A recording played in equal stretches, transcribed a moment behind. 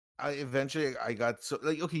I eventually I got so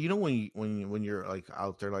like okay, you know when you're like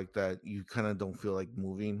out there like that, you kind of don't feel like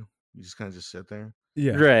moving. You just kind of just sit there.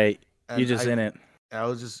 Yeah. Right. You And just in it. I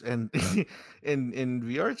was just and in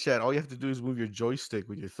VR chat, all you have to do is move your joystick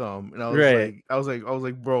with your thumb. And Right. I was like,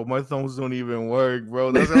 bro, my thumbs don't even work,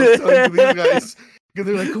 bro. That's what I was telling these guys because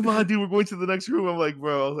they're like, come on, dude, we're going to the next room. I'm like,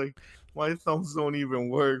 bro, I was like, my thumbs don't even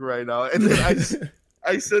work right now. And then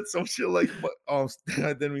I said some shit like, I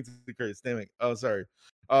didn't mean to curse. Damn it. Oh, sorry.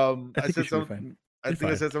 I said something. I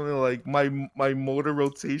think I said something like my motor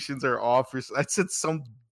rotations are off. Or I said some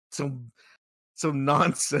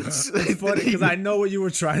nonsense. It's funny because I know what you were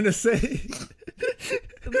trying to say.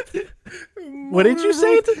 What did you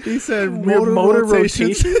say? He said motor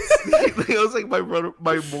rotations. I was like,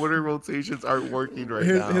 my motor rotations aren't working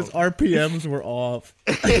now. His RPMs were off.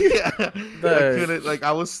 Yeah. I couldn't. Like,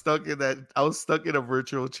 I was stuck in a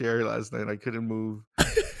virtual chair last night. I couldn't move.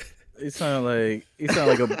 He sounded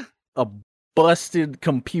like a busted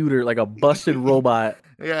computer, like a busted robot.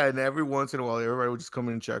 Yeah, and every once in a while, everybody would just come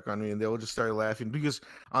in and check on me, and they would just start laughing because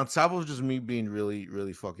on top of just me being really,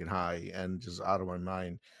 really fucking high and just out of my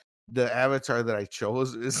mind, the avatar that I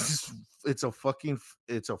chose is just, it's a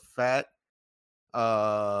fat,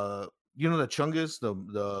 you know, the Chungus,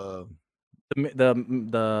 the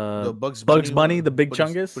Bugs Bunny, the big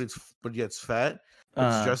Chungus, but it's fat.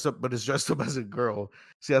 It's dressed up as a girl.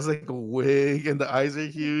 She has like a wig and the eyes are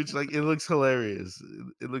huge. Like it looks hilarious.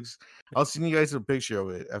 It looks. I'll send you guys a picture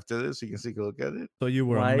of it after this, so you can take a look at it. So you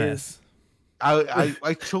were a mess.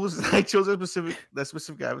 I chose that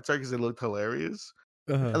specific avatar because it looked hilarious.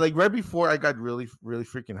 And like right before I got really really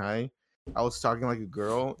freaking high, I was talking like a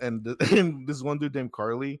girl, and this one dude named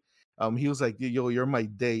Carly. He was like, "Yo, you're my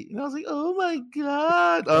date," and I was like, "Oh my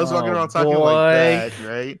god!" I was walking around talking like that,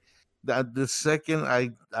 right? That the second I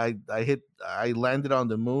landed on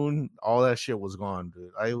the moon, all that shit was gone, dude.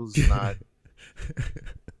 I was not.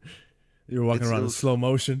 You were walking around in slow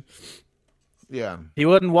motion. Yeah, he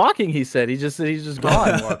wasn't walking. He said he's just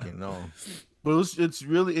gone. Walking, no. But it's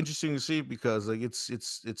really interesting to see because like it's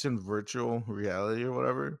in virtual reality or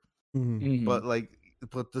whatever. Mm-hmm.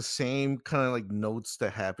 But the same kind of like notes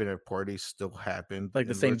that happen at parties still happen. Like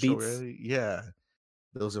the same beats. Reality. Yeah,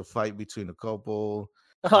 there was a fight between a couple.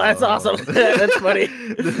 Oh, that's awesome. That's funny.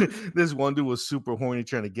 This one dude was super horny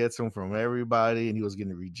trying to get some from everybody, and he was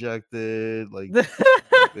getting rejected. Like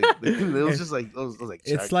it was just like it was like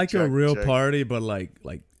it's like a real party, but like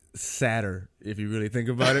sadder if you really think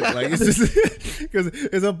about it. Like it's just because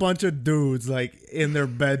it's a bunch of dudes like in their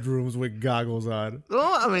bedrooms with goggles on.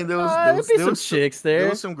 Well, I mean, there was some chicks there. There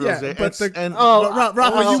was some girls there. But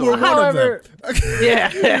Rafa, you were one of them.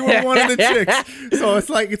 Yeah, you were one of the chicks. So it's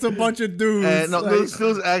like it's a bunch of dudes. And no,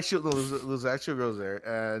 there's actual girls there,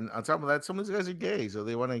 and on top of that, some of these guys are gay, so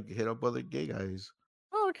they want to hit up other gay guys.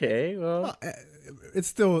 Okay, well, it's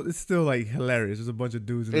still like hilarious. There's a bunch of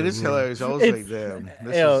dudes. It is hilarious. I was like, damn.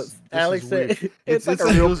 Alex said it's like a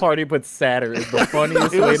real party, but sadder is the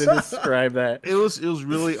funniest way to describe that. It was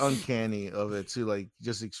really uncanny of it to like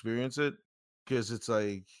just experience it because it's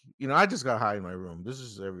like I just got high in my room. This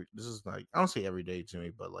is like I don't say every day to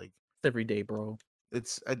me, but like it's every day, bro.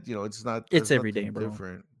 It's it's not. It's every day, bro.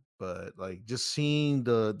 Different, but like just seeing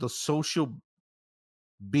the social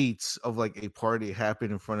beats of like a party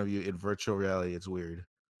happen in front of you in virtual reality, it's weird.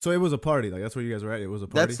 So it was a party, like that's where you guys were at. It was a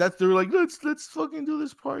party. That's they were like, let's fucking do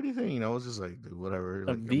this party thing. I was just like, dude, whatever.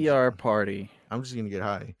 A VR party. I'm just gonna get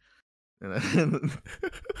high.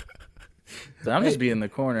 So I'm just be in the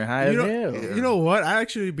corner high as hell. You know what? I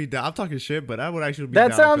actually be down. I'm talking shit, but I would actually be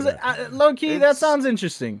that down. Sounds for that. Low key. That sounds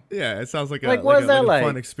interesting. Yeah, it sounds like what is that like? A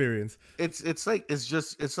fun experience. It's like the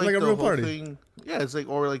a real party. Thing. Yeah, it's like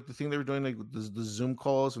or like the thing they were doing like the Zoom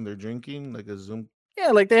calls when they're drinking like a Zoom.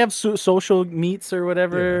 Yeah, like they have social meets or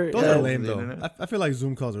whatever. Yeah, those are lame though. I feel like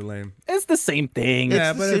Zoom calls are lame. It's the same thing.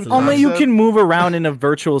 Yeah, but it's only you can move around in a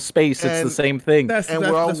virtual space. It's the same thing. That's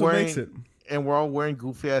what makes it. And we're all wearing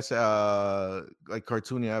goofy ass like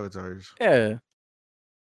cartoony avatars. Yeah.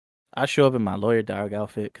 I show up in my lawyer dog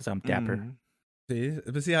outfit because I'm dapper. See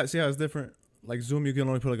how it's different. Like Zoom, you can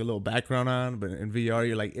only put like a little background on, but in VR,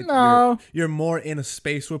 you're like you're more in a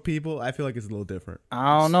space with people. I feel like it's a little different.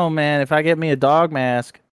 I don't know, man. If I get me a dog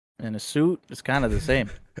mask and a suit, it's kind of the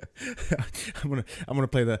same. I'm gonna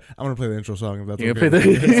play the intro song if that's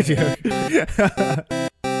okay.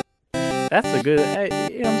 That's a good.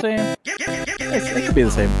 You know what I'm saying? It could be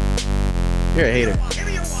the same. You're a hater.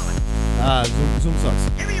 Zoom sucks.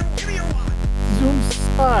 Zoom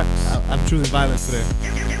sucks. I'm choosing violence today.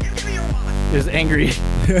 Is angry. Oops.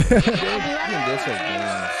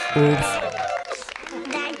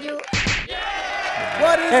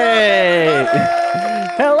 What is up?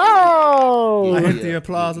 Hello. hit the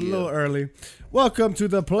applause a little early. Welcome to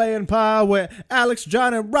the Playing Pod with Alex,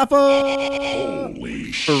 John, and Rafa.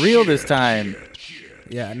 For real this time.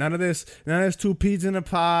 Yeah, none of this two peas in a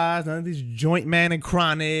pod, none of these joint man and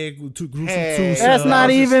chronic, two gruesome two. That's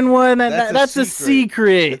not even one. That's a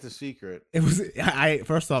secret. That's a secret. It was.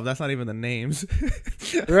 First off, that's not even the names.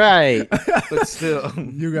 Right. But still,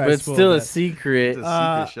 you guys. But it's still a secret. It's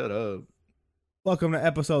a secret. Shut up. Welcome to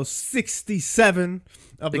episode 67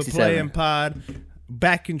 of the Playing Pod.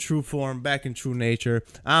 Back in true form, back in true nature.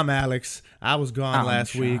 I'm Alex. I was gone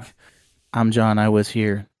last week. I'm John. I was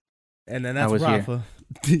here. And then that's Rafa.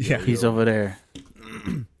 Yeah, he's over there.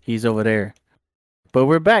 He's over there. But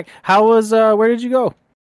we're back. How was? Where did you go?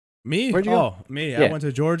 Me? Where'd you go? Me. Yeah. I went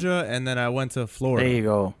to Georgia and then I went to Florida. There you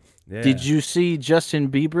go. Yeah. Did you see Justin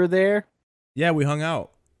Bieber there? Yeah, we hung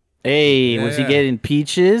out. Hey, was he getting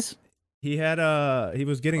peaches? He had he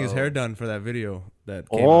was getting his hair done for that video that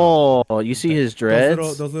came out. You see his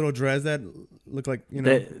dreads? Those little dreads that look like, you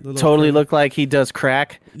know, totally look like he does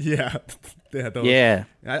crack. Yeah. Yeah.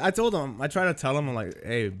 I told him, I tried to tell him, I'm like,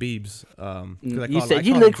 hey, Beebs. You said,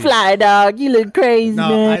 you look fly, dog. You look crazy,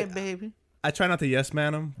 man. Baby. I try not to yes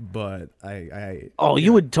man him, but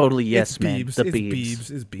you would totally yes man Beebs. the It's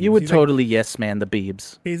Beebs. It's Beebs. You would he's totally yes man the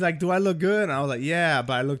Beebs. He's like, do I look good? And I was like, yeah,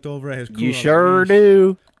 but I looked over at his crew. You sure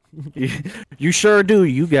do. You sure do.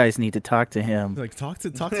 You guys need to talk to him. Like, talk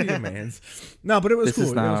to your mans. No, but it was cool. This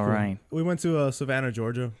is not all right. We went to Savannah,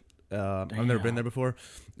 Georgia. I've never been there before,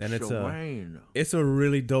 and it's a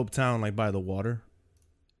really dope town, like by the water,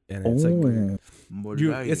 and it's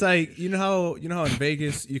it's like you know how in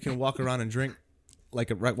Vegas you can walk around and drink, like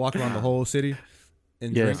walk around the whole city,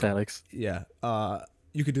 and drink. Alex. Yeah,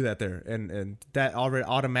 you could do that there, and that already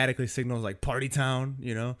automatically signals like party town,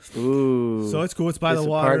 you know. Ooh, so it's cool. It's by the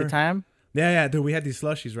water. Party time. Yeah, dude. We had these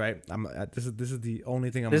slushies, right? This is the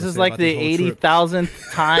only thing I'm. This is like the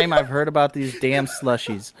 80,000th time I've heard about these damn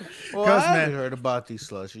slushies. Well, I haven't heard about these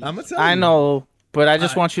slushies. I'm gonna tell you. I know, but I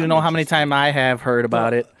just want you to know how many times I have heard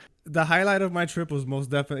about it. The highlight of my trip was most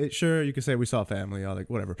definitely. Sure, you could say we saw family, all like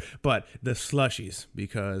whatever, but the slushies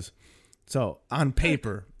because, on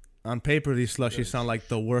paper, these slushies sound like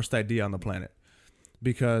the worst idea on the planet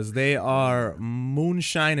because they are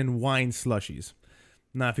moonshine and wine slushies.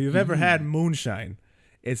 Now, if you've ever had moonshine,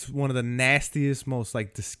 it's one of the nastiest, most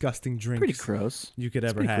like disgusting drinks. Pretty gross. You could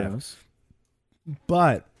ever have. Gross.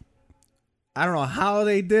 But I don't know how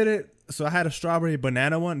they did it. So I had a strawberry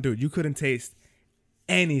banana one, dude. You couldn't taste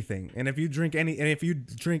anything. And if you drink any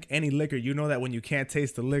liquor, you know that when you can't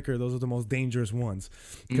taste the liquor, those are the most dangerous ones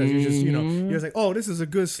because you just you're just like, oh, this is a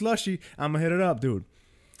good slushy. I'm gonna hit it up, dude.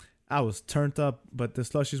 I was turned up, but the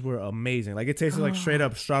slushies were amazing. Like, it tasted like straight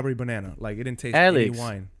up strawberry banana. Like, it didn't taste any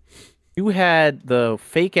wine. You had the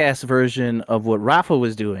fake-ass version of what Rafa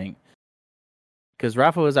was doing. Because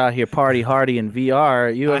Rafa was out here party hardy in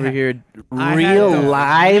VR. You over here real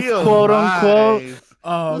life, quote-unquote.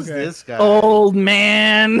 Oh, okay. Who's this guy? Old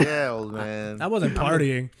man. Yeah, old man. I wasn't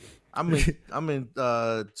partying. I'm in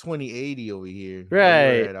 2080 over here.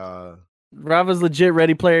 Right. Rafa's legit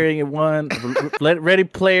Ready Player One. Ready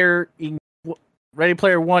Player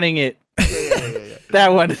One-ing it. Yeah.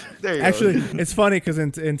 That one. Actually, it's funny because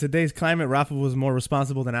in today's climate, Rafa was more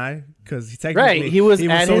responsible than I because he was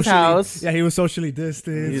at his house. Yeah, he was socially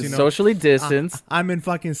distanced. Socially distanced. I'm in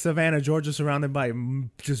fucking Savannah, Georgia, surrounded by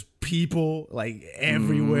just people like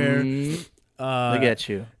everywhere. Look at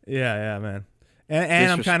you. Yeah, man. And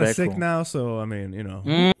I'm kind of sick now, so I mean,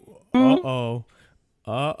 Uh-oh.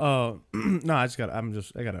 No, I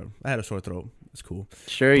had a sore throat. It's cool.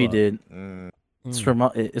 Sure, you did. It's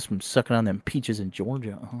from sucking on them peaches in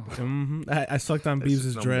Georgia. I sucked on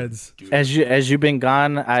Beebs' dreads. As you've been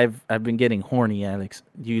gone, I've been getting horny, Alex.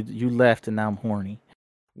 You left and now I'm horny.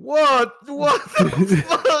 What the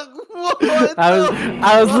fuck? What?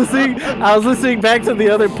 I was listening back to the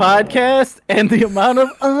other podcast and the amount of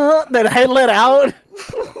that I let out.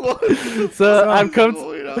 So I've come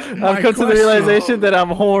to the realization that I'm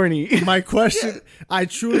horny. My question, I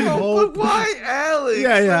truly hope. But why Alex?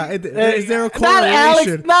 Yeah. Is there a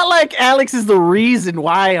correlation? Not like Alex is the reason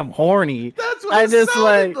why I'm horny. That's what it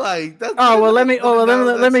sounded like. Let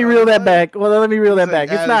me reel that back. Well, let me reel that back.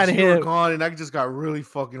 It's not him. You were gone, and I just got really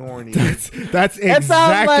fucking horny. That's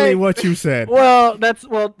exactly what you said. Well,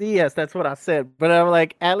 yes, that's what I said. But I'm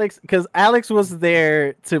like Alex, because Alex was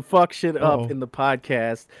there to fuck shit up in the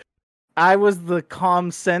podcast. I was the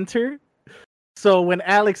calm center. So when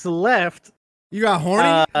Alex left, you got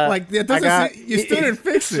horny. Like that doesn't. You still didn't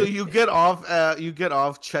fix it. So you get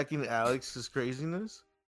off checking Alex's craziness.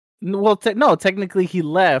 Well, no. Technically, he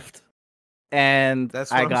left, and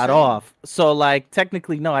I got off. So like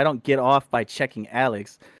technically, no, I don't get off by checking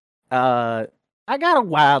Alex. I got a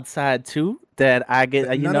wild side too that I get.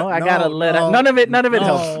 I gotta let out. None of it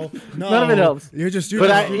helps. None of it helps.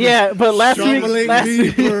 But last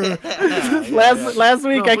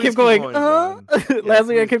week I kept going. Last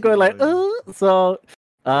week I kept going like. So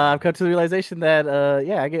I've come to the realization that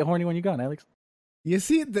I get horny when you're gone, Alex. You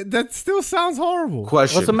see, that still sounds horrible.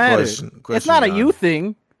 What's the matter? It's not a you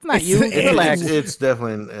thing. It's not you. It's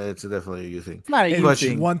definitely a you thing. It's not a you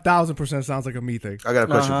thing. 1000% sounds like a me thing. I got a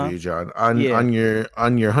question for you, John. On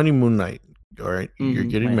your honeymoon night, all right? You're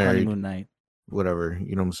getting married. Honeymoon night. Whatever,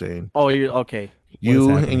 you know what I'm saying? Oh, you're okay.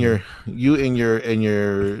 You and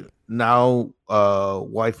your now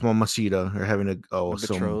wife Mamacita are having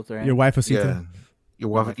betrothed, right? Your wife Asita. Yeah. Your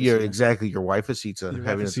wife, exactly. Your wife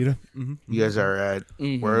Asita. You guys are at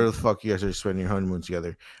where the fuck you guys are spending your honeymoon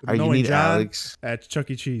together. Are you need John Alex at Chuck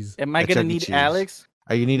E. Cheese? Am I gonna need Alex?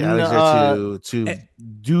 Are you need Alex there to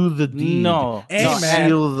do the deed? No,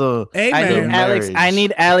 seal the. I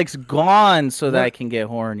need Alex gone so that I can get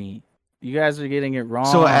horny. You guys are getting it wrong.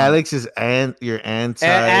 So Alex is your anti.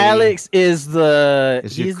 Alex is he's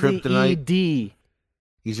your kryptonite. the ED.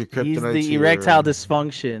 He's your kryptonite. He's the erectile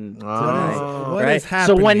dysfunction. What is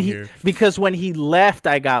happening so when here? Because when he left,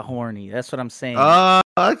 I got horny. That's what I'm saying.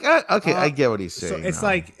 Okay, I get what he's saying. So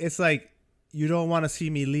it's like you don't want to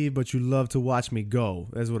see me leave, but you love to watch me go.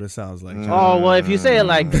 That's what it sounds like. Oh well, if you say it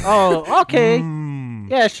like, okay,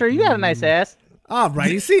 yeah, sure, you got a nice ass. All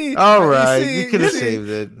right, you see. All right, you could have saved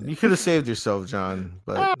it. You could have saved yourself, John.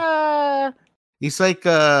 But he's like,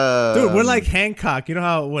 dude, we're like Hancock. You know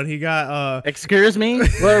how when he got excuse me,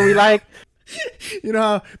 what are we like? You know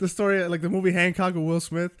how the story, like the movie Hancock with Will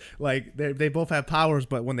Smith, like they both have powers,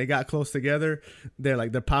 but when they got close together, they're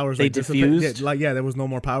like their powers they diffused. There was no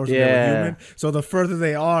more powers when they were human. So the further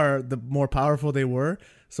they are, the more powerful they were.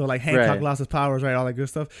 So like Hancock lost his powers, right? All that good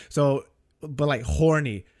stuff. So, but like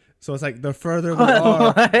horny. So it's like the further we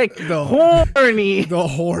are, the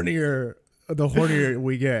hornier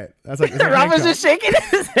we get. That's like Robin's just shaking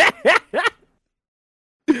his head.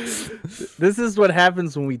 This is what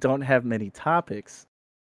happens when we don't have many topics.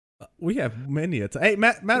 We have many Hey,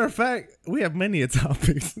 matter of fact, we have many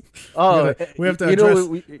topics. Oh, we have to address.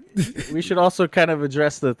 We should also kind of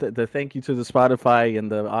address the thank you to the Spotify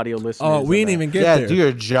and the audio listeners. Oh, we didn't even get there. Do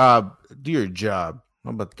your job. Do your job. How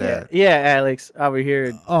about that? Yeah, Alex, over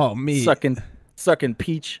here. Oh, me sucking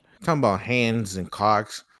peach. Talking about hands and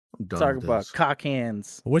cocks. I'm done Talking with about this. cock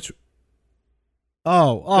hands. Which?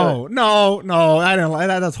 No, I don't like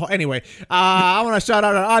that. That's anyway. I want to shout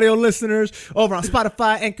out our audio listeners over on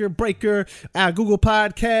Spotify, Anchor, Breaker, Google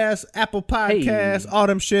Podcasts, Apple Podcasts, all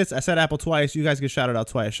them shits. I said Apple twice. You guys get shouted out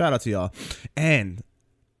twice. Shout out to y'all. And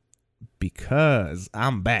because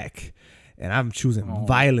I'm back and I'm choosing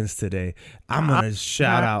violence today, I'm gonna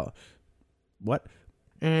shout out. What?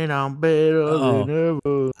 And I'm better than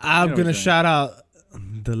ever. I'm gonna shout out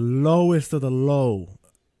the lowest of the low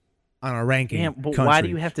on our ranking. Damn, but why do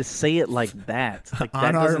you have to say it like that? Like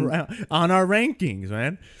on our rankings,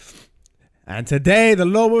 man. And today, the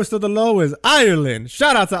lowest of the low is Ireland.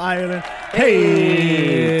 Shout out to Ireland.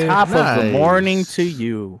 Hey, top of the morning to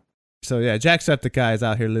you. So yeah, Jacksepticeye is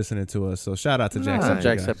out here listening to us. So shout out to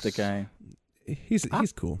Jacksepticeye. He's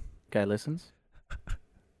cool. Guy listens.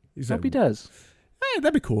 Hope he does. Hey,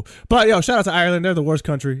 that'd be cool. But yo, shout out to Ireland. They're the worst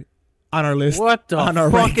country on our list. What the on our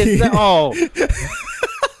fuck is that? Oh.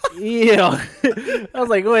 Yeah. I was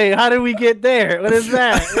like, wait, how did we get there? What is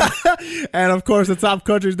that? And of course, the top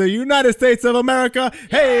country is the United States of America.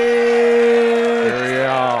 Hey!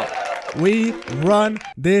 We run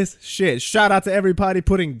this shit. Shout out to everybody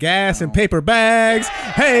putting gas in paper bags.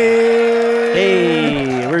 Hey,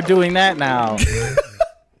 we're doing that now.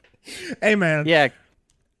 Hey, man. Yeah.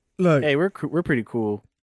 Look. Hey, we're pretty cool.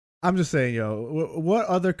 I'm just saying, yo, what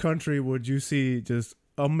other country would you see just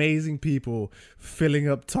amazing people filling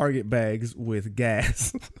up Target bags with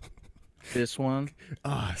gas? This one.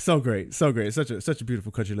 So great. Such a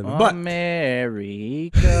beautiful country living.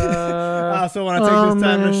 America. I also want to take this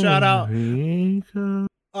time to shout out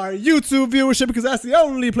our YouTube viewership, because that's the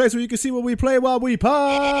only place where you can see what we play while we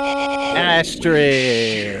pod.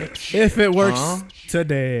 Asterisk. If it works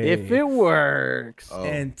today. If it works.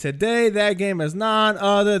 And today that game is none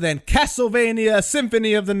other than Castlevania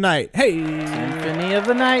Symphony of the Night. Hey. Symphony of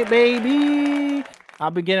the Night, baby. I'll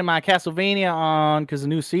be getting my Castlevania on because the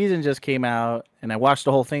new season just came out, and I watched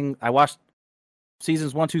the whole thing. I watched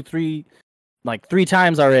seasons 1, 2, 3 like 3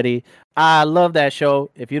 times already. I love that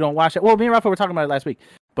show. If you don't watch it, well, me and Rafa were talking about it last week.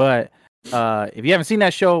 But if you haven't seen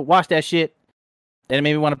that show, watch that shit, and it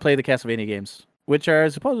made me want to play the Castlevania games. which are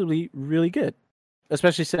supposedly really good,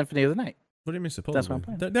 especially Symphony of the Night. What do you mean supposedly? That's what I'm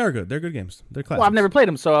playing. They're good. They're good games. They're classics. Well, I've never played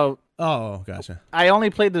them, so Oh, gotcha. I only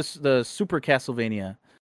played the Super Castlevania,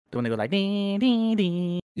 the one they go like ding ding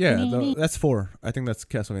ding. Yeah, that's 4. I think that's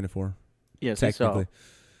Castlevania 4. Yeah, technically.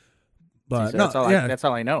 But so no, that's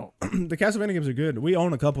all I know. The Castlevania games are good. We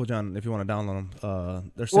own a couple, John. If you want to download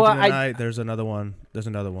them, there's Symphony of the Night. There's another one.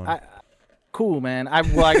 Cool, man. I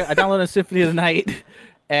downloaded Symphony of the Night,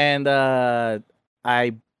 and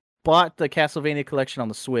I bought the Castlevania collection on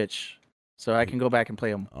the Switch, so I can go back and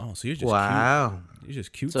play them. Oh, so you're just wow. Cute. You're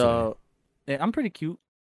just cute. So yeah, I'm pretty cute.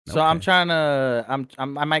 So Okay. I'm trying to. I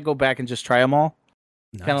might go back and just try them all.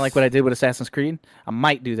 Nice. Kind of like what I did with Assassin's Creed. I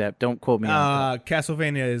might do that. Don't quote me on that.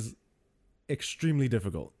 Castlevania is extremely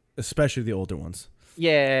difficult, especially the older ones.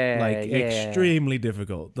 Yeah, extremely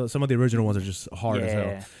difficult. Some of the original ones are just hard as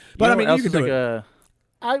hell. But I mean, you can do it.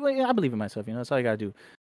 I believe in myself. That's all you gotta do.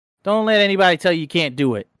 Don't let anybody tell you can't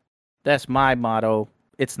do it. That's my motto.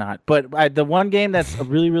 It's not. But the one game that's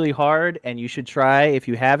really, really hard, and you should try if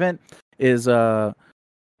you haven't, is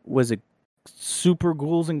was it Super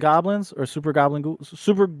Ghouls and Goblins or Super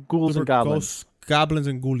Ghouls and Goblins? Goblins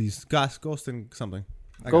and Ghoulies. Ghost and something.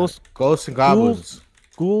 Ghosts and Goblins.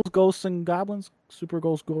 Ghouls, Ghosts and Goblins. Super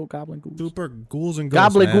Ghouls, Goblin Ghouls. Super Ghouls and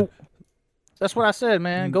Ghosts. Goblin. That's what I said,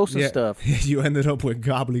 man. Ghosts and stuff. You ended up with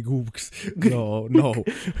Gobbledygooks. No.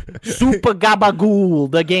 Super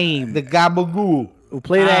Gabagool, the game. The Gabagool. Who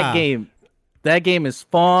play that game? That game is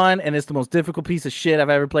fun, and it's the most difficult piece of shit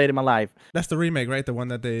I've ever played in my life. That's the remake, right? The one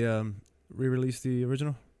that they re-released the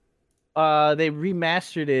original? They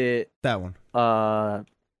remastered it. That one. On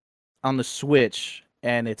the Switch,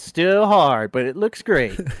 and it's still hard, but it looks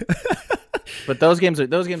great. But those games are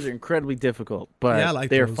incredibly difficult, but yeah,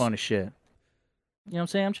 they're fun as shit. You know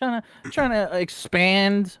what I'm saying? I'm trying to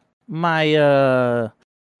expand my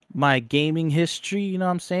my gaming history, you know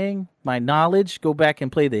what I'm saying? My knowledge, go back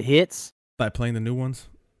and play the hits. By playing the new ones?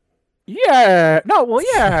 Yeah. No, well,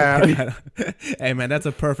 yeah. Hey, man, that's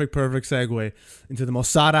a perfect segue into the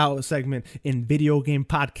most sought out segment in video game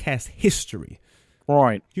podcast history.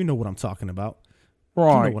 Right. You know what I'm talking about.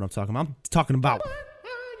 Right. You know what I'm talking about. I'm talking about.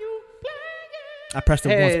 I pressed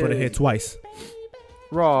it once, but it hit twice.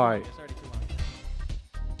 Right.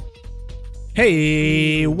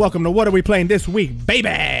 Hey, welcome to What Are We Playing This Week, baby?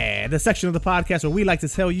 The section of the podcast where we like to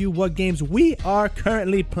tell you what games we are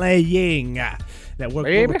currently playing. That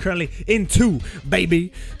we're currently into,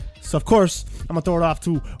 baby. So, of course, I'm going to throw it off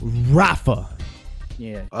to Rafa.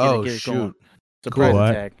 Yeah. Oh, shoot. Surprise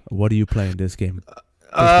attack. What are you playing this game?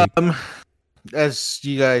 As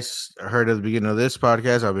you guys heard at the beginning of this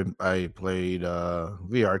podcast, I played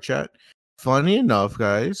VR Chat. Funny enough,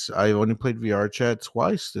 guys, I only played VR Chat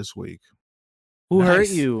twice this week. Who hurt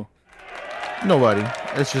you? Nobody.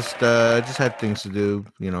 It's just had things to do,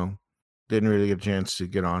 you know. Didn't really get a chance to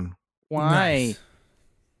get on. Why? Nice.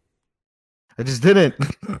 I just didn't.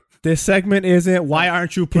 This segment isn't why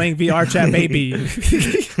aren't you playing VR Chat, baby?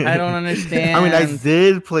 I don't understand. I mean, I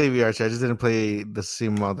did play VR Chat. I just didn't play the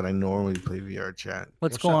same amount that I normally play VR Chat.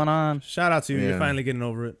 What's going on? Shout out to you. Yeah. You're finally getting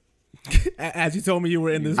over it. As you told me, you were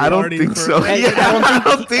in this I don't party. Think so. Yeah, I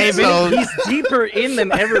don't think so. He's deeper in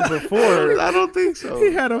than ever before. I don't think so.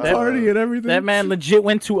 He had a party and everything. That man legit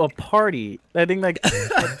went to a party. I think like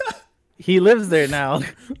he lives there now.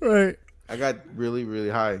 Right. I got really, really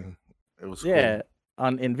high. It was cool.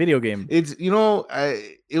 In video game. It's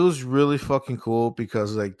it was really fucking cool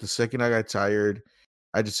because like the second I got tired,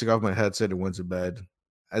 I just took off my headset and went to bed.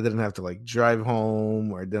 I didn't have to like drive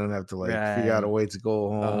home, or I didn't have to figure out a way to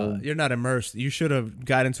go home. You're not immersed. You should have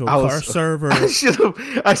got into a car server. I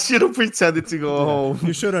should have pretended to go home.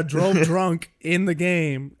 You should have drove drunk in the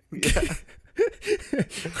game. Yeah.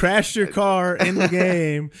 Crashed your car in the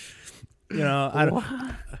game. You know,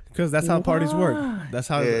 because that's how parties work. That's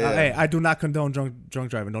how. Hey, I do not condone drunk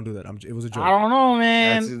driving. Don't do that. It was a joke. I don't know,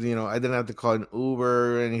 man. I didn't have to call an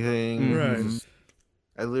Uber or anything. Right.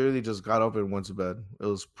 I literally just got up and went to bed. It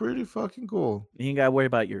was pretty fucking cool. You ain't got to worry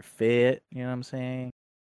about your fit. You know what I'm saying?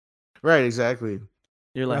 Right, exactly.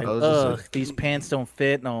 You're like, ugh, these pants don't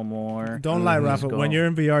fit no more. Don't lie, Rafa. When you're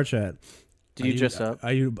in VR Chat, do you dress up?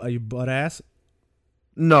 Are you butt ass?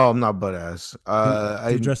 No, I'm not butt ass.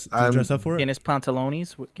 Do you dress up for it? In his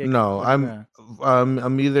pantalones? No,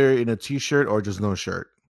 I'm either in a t-shirt or just no shirt.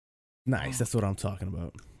 Nice, that's what I'm talking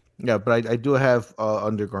about. Yeah, but I do have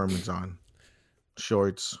undergarments on.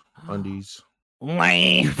 Shorts, undies.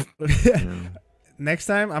 Lame. Next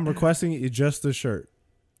time, I'm requesting you just the shirt.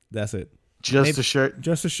 That's it. Just a shirt.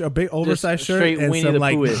 Just a big oversized shirt and Winnie some the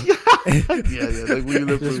like. Pooh. Like Winnie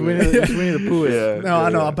the Pooh. Just Winnie the Pooh. Yeah. No, I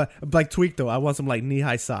know. But like tweak though. I want some like knee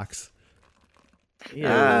high socks.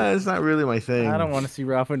 Yeah. It's not really my thing. I don't want to see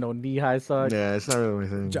Rafa no knee-high socks. Yeah, it's not really my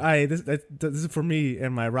thing. This is for me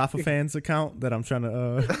and my Rafa fans account that I'm trying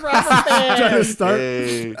to Rafa fans. trying to start.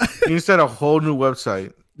 Hey, you need to start a whole new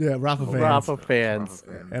website. Yeah, Rafa fans. Rafa fans.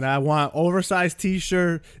 And I want oversized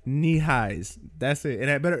T-shirt, knee highs. That's it. And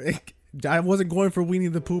I better. I wasn't going for Winnie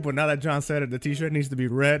the Pooh, but now that John said it, the T-shirt needs to be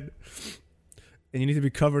red, and you need to be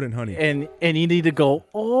covered in honey. And you need to go.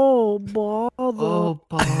 Oh bother! Oh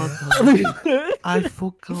bother! I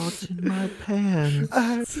forgot in my pants.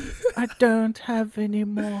 I don't have any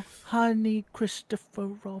more honey, Christopher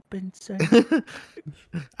Robinson.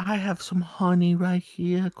 I have some honey right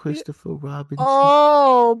here, Christopher Robinson.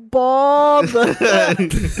 Oh bother!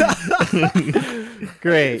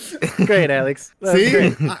 Great, Alex. See,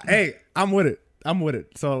 great. Hey, I'm with it.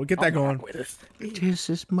 So get that going. This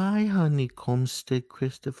is my honeycomb stick,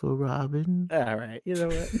 Christopher Robin. All right, you know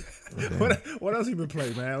what? Okay. What else you been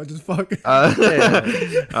playing, man? We're just fucking. Oh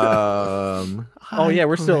yeah,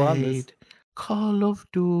 we're still on this. Call of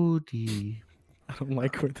Duty. I don't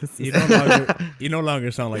like where this is. You no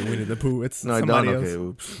longer sound like Winnie the Pooh. It's No, I somebody don't. else. Okay,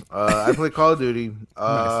 oops. I play Call of Duty.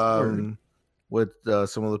 Nice. With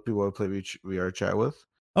some of the people I play VR chat with.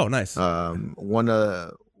 Oh, nice. One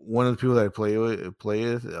of the people that I play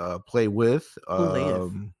with.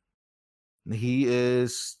 He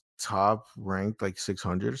is top ranked like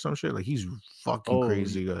 600 or some shit. Like he's fucking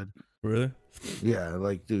crazy good. Really? Yeah,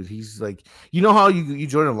 like dude, he's like, you know how you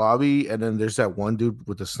join a lobby and then there's that one dude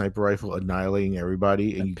with the sniper rifle annihilating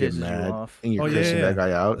everybody and you get mad and you're cursing that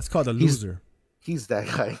guy out. It's called a loser. He's that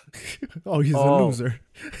guy. He's a loser.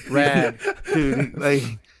 Rad. Dude, like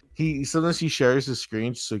sometimes he shares his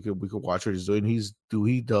screen so we could watch what he's doing.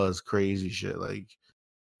 He does crazy shit. Like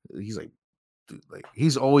he's like, dude, like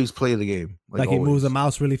he's always playing the game. Like he moves the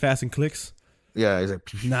mouse really fast and clicks. Yeah, he's like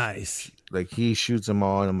nice. Like he shoots them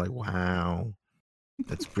all, and I'm like, wow,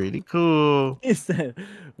 that's pretty cool. He said,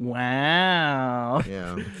 wow.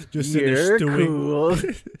 Yeah, just sitting there stewing, cool.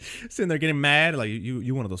 Sitting there getting mad. Like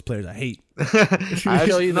you one of those players I hate. I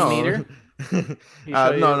show you the meter.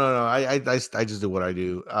 No. I just do what I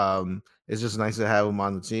do. It's just nice to have him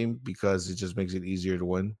on the team because it just makes it easier to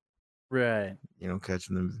win. Right. You know,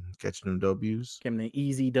 catching them W's. Give them the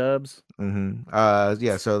easy dubs. Mm-hmm.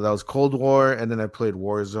 Yeah. So that was Cold War, and then I played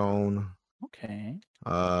Warzone. Okay.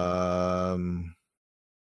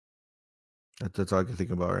 That's all I can think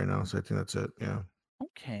about right now. So I think that's it. Yeah.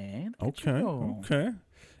 Okay. Okay.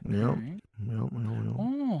 Yep.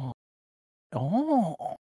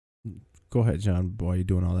 Oh. Go ahead, John. Why are you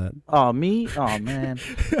doing all that? Oh, me? Oh, man.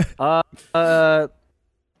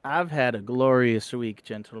 I've had a glorious week,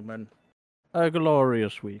 gentlemen. A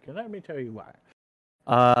glorious week. And let me tell you why.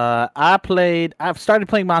 I've started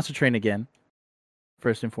playing Monster Train again.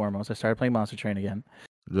 First and foremost, I started playing Monster Train again.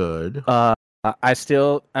 Good. I'm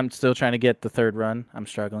still trying to get the third run. I'm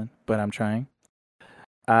struggling, but I'm trying.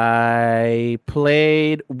 I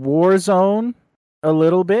played Warzone a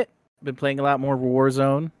little bit. Been playing a lot more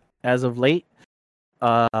Warzone as of late.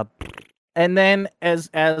 And then as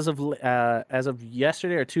of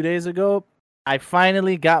yesterday or 2 days ago, I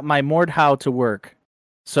finally got my Mordhau to work.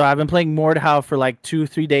 So I've been playing Mordhau for like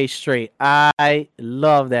 2-3 days straight. I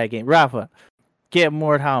love that game. Rafa, get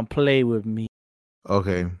Mordhau and play with me.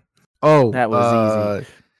 Okay. Oh, that was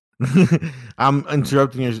easy. I'm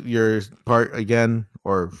interrupting your part again,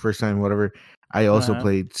 or first time, whatever. I also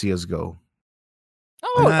played CS:GO.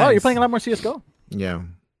 Oh, nice. You're playing a lot more CS:GO. Yeah.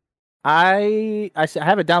 I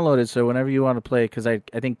have it downloaded, so whenever you want to play, because I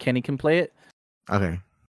think Kenny can play it. Okay.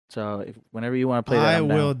 So whenever you want to play that, I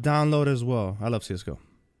will download as well. I love CS:GO.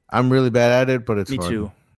 I'm really bad at it, but it's me fun.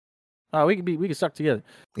 too. Oh, we can suck together.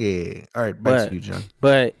 Yeah. All right. Back to you, John.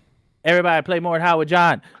 But everybody play Mordhau with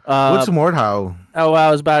John. What's Mordhau? Oh,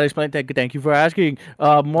 I was about to explain. Thank you for asking.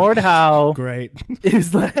 Mordhau. Great.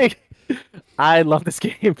 Is like, I love this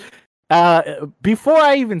game. Before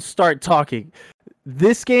I even start talking,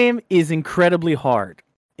 this game is incredibly hard.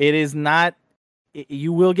 It is not.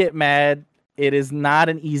 You will get mad. It is not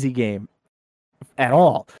an easy game at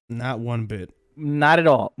all. Not one bit. Not at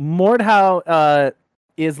all. Mordhau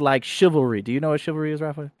is like Chivalry. Do you know what Chivalry is,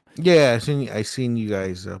 Rafa? Yeah, I seen you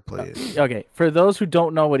guys play it. Okay, for those who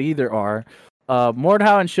don't know what either are,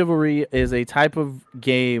 Mordhau and Chivalry is a type of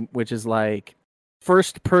game which is like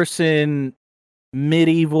first-person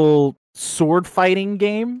medieval sword fighting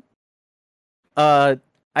game. I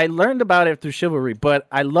learned about it through Chivalry, but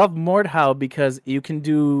I love Mordhau because you can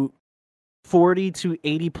do 40 to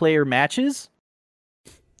 80 player matches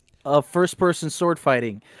of first-person sword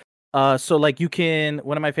fighting. So like you can,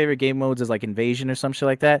 one of my favorite game modes is like Invasion or some shit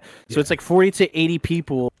like that. So it's like 40 to 80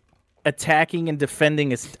 people attacking and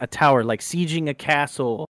defending a tower, like sieging a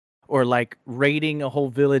castle or like raiding a whole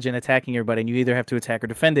village and attacking everybody, and you either have to attack or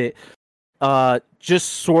defend it. Just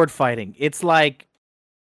sword fighting. It's like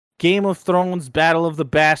Game of Thrones, Battle of the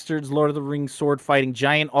Bastards, Lord of the Rings, sword fighting,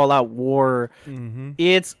 giant all-out war. Mm-hmm.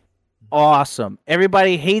 It's awesome.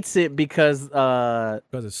 Everybody hates it because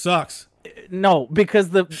it sucks. No, because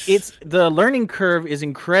the learning curve is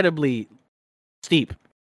incredibly steep.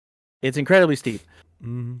 It's incredibly steep.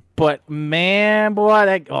 Mm-hmm. But man,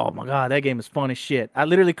 boy, oh my god, that game is fun as shit. I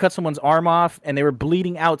literally cut someone's arm off, and they were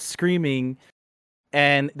bleeding out, screaming,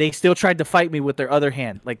 and they still tried to fight me with their other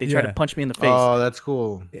hand. Like they tried to punch me in the face. Oh, that's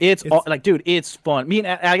cool. It's like, dude, it's fun.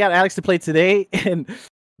 I got Alex to play today, and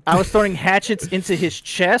I was throwing hatchets into his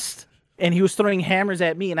chest, and he was throwing hammers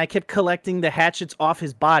at me, and I kept collecting the hatchets off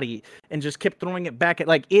his body and just kept throwing it back at.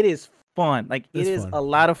 Like, it is fun. Like, it is a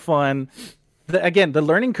lot of fun. Again, the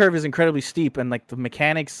learning curve is incredibly steep, and like the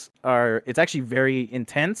mechanics it's actually very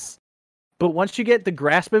intense. But once you get the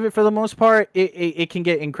grasp of it, for the most part, it can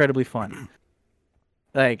get incredibly fun.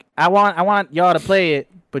 Like, I want y'all to play it,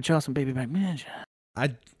 but y'all some baby back man.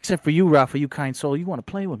 Except for you, Rafa, you kind soul, you want to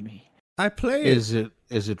play with me. I play it. Is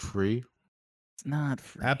it free? It's not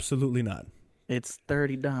free. Absolutely not. It's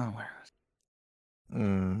 $30.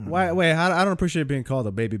 Why? Wait, I don't appreciate being called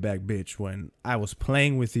a baby back bitch when I was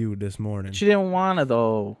playing with you this morning. She didn't want to,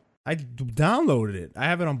 though. I downloaded it. I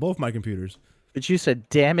have it on both my computers. But you said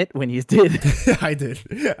 "damn it" when you did. I did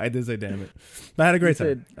say "damn it," but I had a great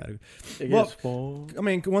time. I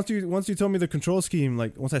mean, once you told me the control scheme,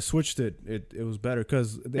 like once I switched it was better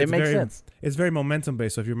because it makes sense. It's very momentum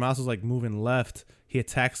based. So if your mouse is like moving left, he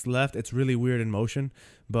attacks left. It's really weird in motion,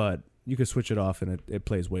 but you can switch it off and it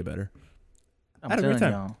plays way better. I had a great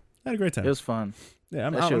time. I had a great time. It was fun. Yeah,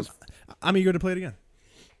 I'm eager to play it again.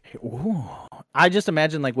 Ooh. I just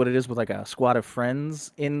imagine like what it is with like a squad of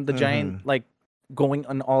friends in the giant, like going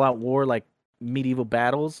an all-out war, like medieval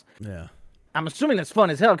battles. Yeah, I'm assuming that's fun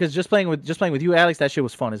as hell because just playing with you, Alex, that shit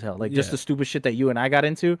was fun as hell. Like just the stupid shit that you and I got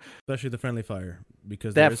into, especially the friendly fire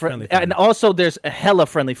because friendly fire. And also there's a hella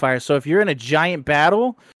friendly fire. So if you're in a giant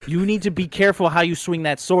battle, you need to be careful how you swing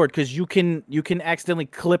that sword because you can accidentally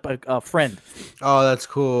clip a friend. Oh, that's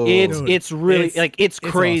cool. It's really it's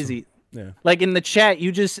crazy. Awesome. Yeah. Like in the chat,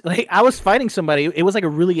 you just like I was fighting somebody. It was like a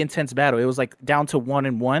really intense battle. It was like down to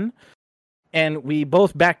 1-1, and we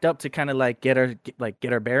both backed up to kind of like get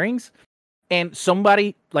our bearings. And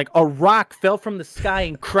somebody like a rock fell from the sky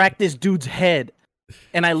and cracked this dude's head.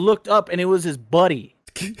 And I looked up, and it was his buddy.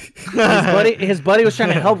 His buddy was trying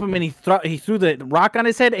to help him, and he threw the rock on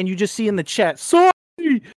his head. And you just see in the chat, sorry.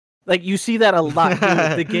 Like you see that a lot.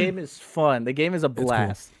 Dude. The game is fun. The game is a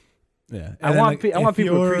blast. Yeah, I want people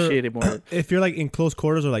to appreciate it more. If you're like in close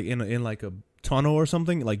quarters or like in like a tunnel or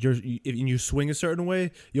something, like if you swing a certain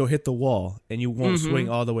way, you'll hit the wall and you won't swing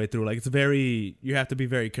all the way through. Like you have to be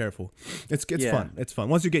very careful. It's fun. It's fun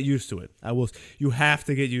once you get used to it. You have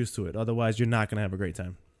to get used to it, otherwise you're not gonna have a great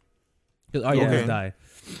time. Because all you do is die.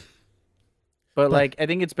 But like I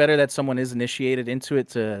think it's better that someone is initiated into it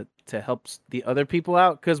to help the other people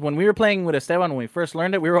out. Because when we were playing with Esteban when we first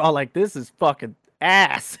learned it, we were all like, "This is fucking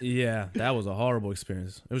ass." Yeah, that was a horrible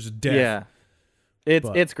experience. It was just death. Yeah,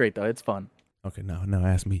 it's great though. It's fun. Okay, now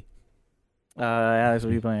ask me. Alex,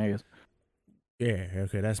 what are you playing? I guess. Yeah.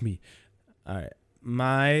 Okay, that's me. All right.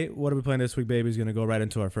 What are we playing this week, baby? Is gonna go right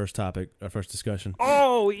into our first topic, our first discussion.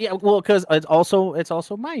 Oh yeah, well, because it's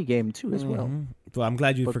also my game too as well. Well, I'm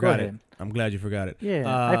glad you forgot it. I'm glad you forgot it. Yeah,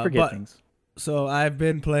 I forget things. So I've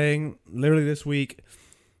been playing literally this week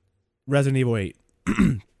Resident Evil 8.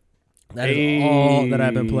 That is all that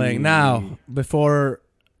I've been playing. Now, before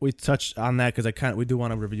we touch on that, because we do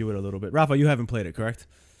want to review it a little bit. Rafa, you haven't played it, correct?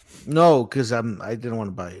 No, because I didn't want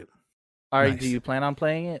to buy it. Nice. Do you plan on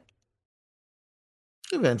playing it?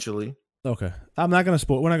 Eventually. Okay, I'm not gonna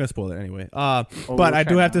spoil. We're not gonna spoil it anyway. But I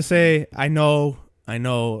do have to say, I know,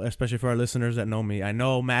 especially for our listeners that know me, I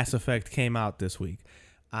know Mass Effect came out this week.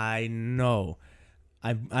 I know,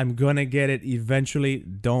 I'm gonna get it eventually.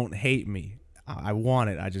 Don't hate me. I want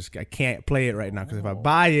it. I can't play it right now because if I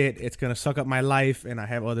buy it, it's gonna suck up my life, and I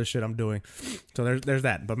have other shit I'm doing. So there's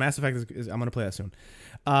that. But Mass Effect is I'm gonna play that soon.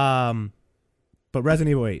 But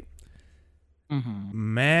Resident Evil 8,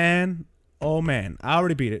 man, oh man, I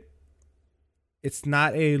already beat it. It's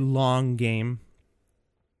not a long game,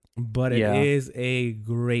 but it is a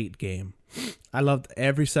great game. I loved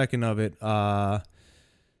every second of it.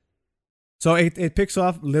 So it picks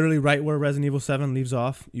off literally right where Resident Evil 7 leaves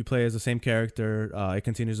off. You play as the same character. It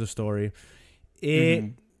continues the story.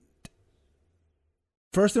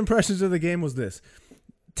 First impressions of the game was this.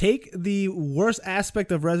 Take the worst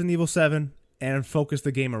aspect of Resident Evil 7 and focus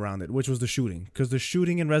the game around it, which was the shooting. Because the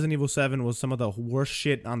shooting in Resident Evil 7 was some of the worst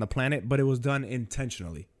shit on the planet, but it was done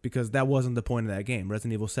intentionally because that wasn't the point of that game.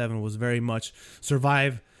 Resident Evil 7 was very much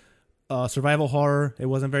survival horror. It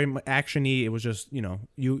wasn't very action-y. It was just, you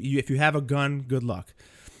if you have a gun, good luck.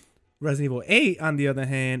 Resident Evil 8, on the other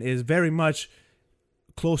hand, is very much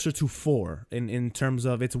closer to 4 in terms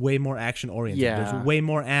of it's way more action oriented. Yeah. There's way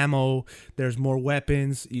more ammo. There's more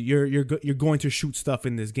weapons. You're going to shoot stuff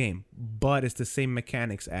in this game, but it's the same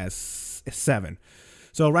mechanics as 7.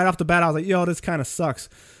 So right off the bat, I was like, yo, this kind of sucks.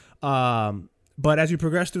 But as you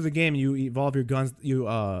progress through the game, you evolve your guns, you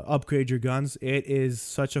upgrade your guns. It is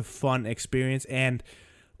such a fun experience. And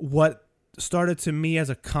what started to me as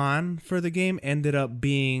a con for the game ended up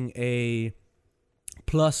being a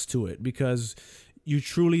plus to it, because you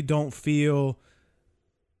truly don't feel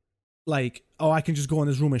like, oh, I can just go in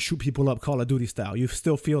this room and shoot people up Call of Duty style. You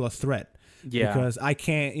still feel a threat. Yeah. Because I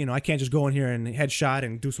can't just go in here and headshot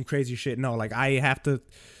and do some crazy shit. No, like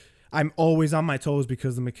I'm always on my toes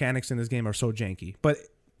because the mechanics in this game are so janky. But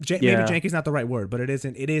maybe janky is not the right word, but it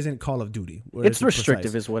isn't Call of Duty. It's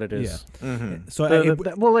restrictive is what it is. Yeah. Mm-hmm. So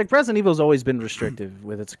like Resident Evil's always been restrictive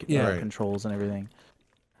with its controls and everything.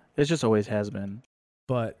 It just always has been.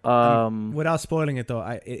 But without spoiling it, though,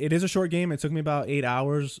 it is a short game. It took me about 8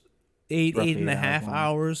 hours, eight and a half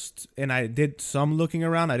hours, and I did some looking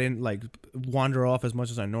around. I didn't like wander off as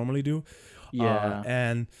much as I normally do. Yeah.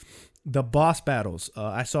 And the boss battles,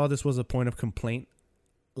 I saw this was a point of complaint,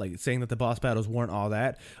 like saying that the boss battles weren't all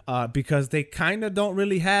that, because they kind of don't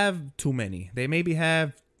really have too many. They maybe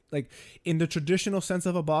have, like, in the traditional sense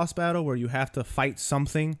of a boss battle where you have to fight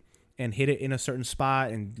something and hit it in a certain spot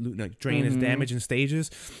and like drain its damage in stages.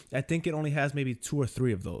 I think it only has maybe 2 or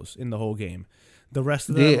 3 of those in the whole game. The rest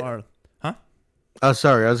of them are, huh? Oh,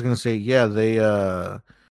 sorry, I was gonna say, yeah, they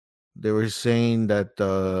were saying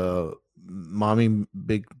that mommy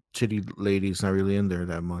big titty lady's not really in there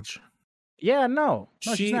that much. Yeah, no,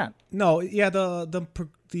 she's not. No, yeah,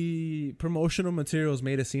 the promotional materials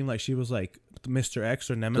made it seem like she was like Mr. X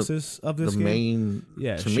or Nemesis of this game.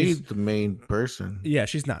 To me, the main person. Yeah,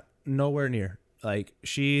 she's not. Nowhere near. Like,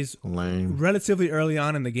 she's lame. Relatively early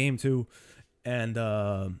on in the game too, and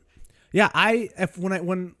when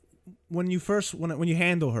you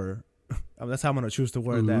handle her, that's how I'm gonna choose to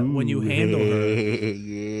word that. When you handle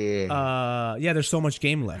her, there's so much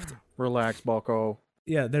game left. Relax, Balco.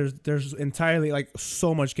 Yeah, there's entirely like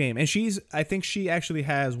so much game, and I think she actually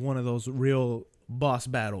has one of those real boss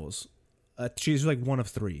battles. She's like one of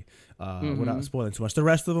 3, without spoiling too much. The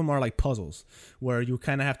rest of them are like puzzles where you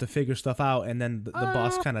kind of have to figure stuff out, and then the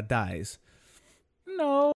boss kind of dies.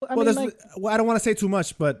 No, I don't want to say too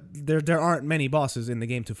much, but there aren't many bosses in the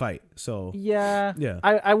game to fight. So yeah.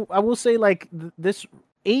 I will say, like, this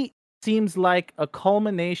 8 seems like a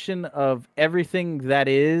culmination of everything that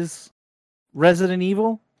is Resident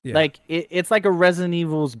Evil. Yeah. Like it's like a Resident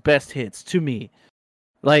Evil's best hits to me.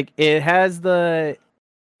 Like it has the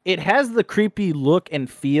creepy look and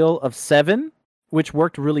feel of 7, which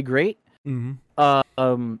worked really great. Mm-hmm.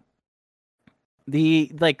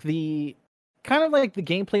 The kind of like the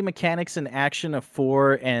gameplay mechanics and action of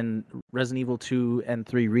 4 and Resident Evil 2 and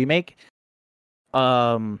 3 remake.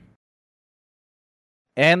 And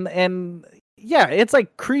yeah, it's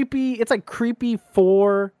like creepy. It's like creepy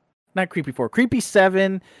 4, not creepy 4, creepy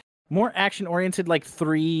 7, more action oriented like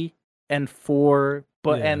 3 and 4.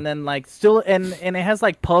 But and then like still and it has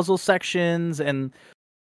like puzzle sections and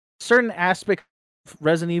certain aspects of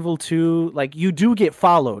Resident Evil 2, like you do get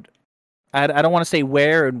followed. I don't want to say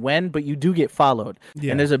where and when, but you do get followed.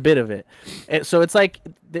 Yeah. And there's a bit of it. So it's like,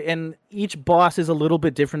 and each boss is a little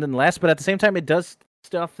bit different than the last, but at the same time it does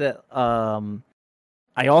stuff that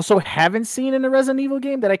I also haven't seen in a Resident Evil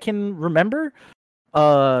game that I can remember.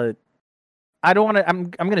 I don't want to.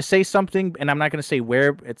 I'm going to say something, and I'm not going to say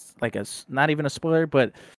where. It's like not even a spoiler,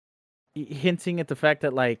 but hinting at the fact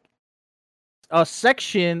that like a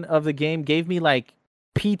section of the game gave me like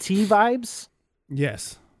PT vibes.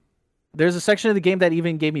 Yes, there's a section of the game that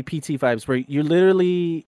even gave me PT vibes, where you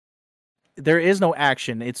literally there is no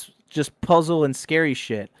action. It's just puzzle and scary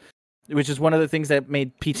shit, which is one of the things that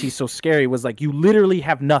made PT so scary. Was like you literally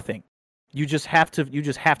have nothing. You just have to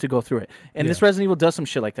go through it. And this Resident Evil does some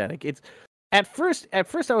shit like that. Like it's. At first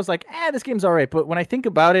I was like, this game's all right. But when I think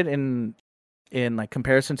about it in like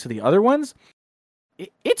comparison to the other ones,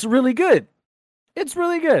 it's really good. It's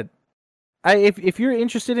really good. If you're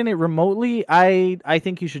interested in it remotely, I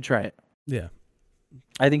think you should try it. Yeah.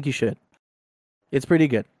 I think you should. It's pretty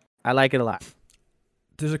good. I like it a lot.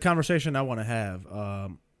 There's a conversation I want to have.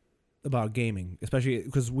 about gaming, especially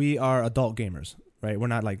because we are adult gamers, right? We're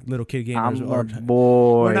not like little kid gamers.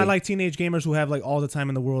 Boy. We're not like teenage gamers who have like all the time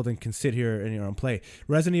in the world and can sit here and and play.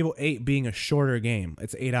 Resident Evil 8 being a shorter game,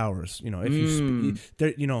 it's 8 hours. If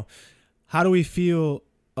you how do we feel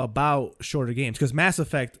about shorter games? Because Mass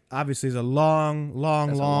Effect obviously is a long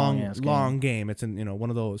game. It's in one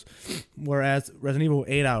of those. Whereas Resident Evil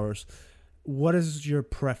 8 hours. What is your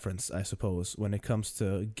preference, I suppose, when it comes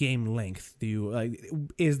to game length? Do you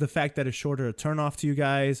is the fact that it's shorter a turn off to you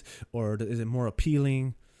guys, or is it more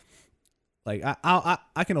appealing? Like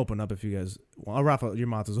I can open up if you guys want. Rafa, your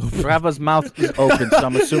mouth is open. Rafa's mouth is open, so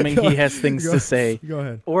I'm assuming he has things to say. Go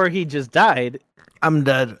ahead. Or he just died. I'm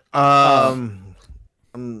dead.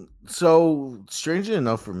 So strangely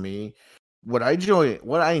enough for me, what I enjoy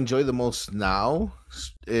the most now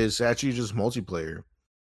is actually just multiplayer.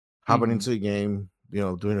 Hopping into the game,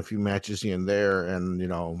 doing a few matches here and there,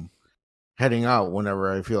 and heading out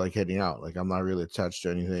whenever I feel like heading out. Like I'm not really attached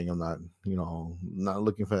to anything. I'm not, not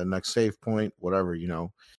looking for the next save point, whatever. Yeah.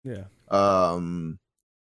 And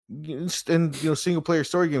single player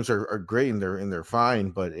story games are great and they're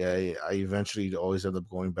fine, but I eventually always end up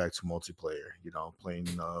going back to multiplayer. Playing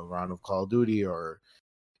a round of Call of Duty or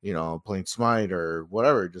playing Smite or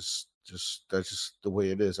whatever. Just that's just the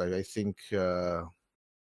way it is. I think.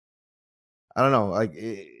 I don't know. Like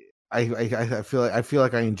I feel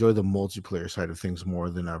like I enjoy the multiplayer side of things more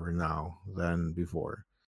than ever now than before.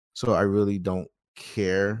 So I really don't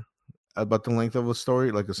care about the length of a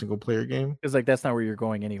story, like a single player game. Because that's not where you're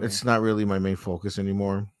going anyway. It's not really my main focus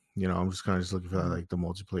anymore. I'm just kind of looking for like the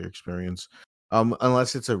multiplayer experience.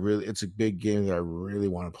 Unless it's a big game that I really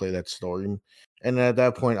want to play that story, and at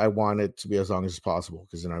that point I want it to be as long as possible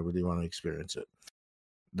because then I really want to experience it.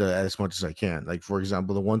 As much as I can. Like for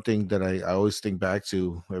example, the one thing that I always think back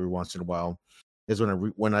to every once in a while is when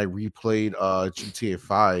I replayed GTA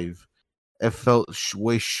 5, it felt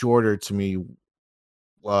way shorter to me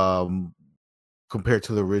compared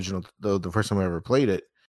to the original. The first time I ever played it,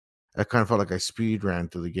 I kind of felt like I speed ran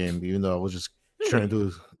through the game, even though I was just trying to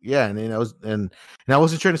do and I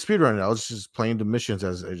wasn't trying to speed run it. I was just playing the missions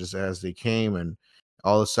as they came and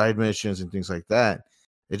all the side missions and things like that.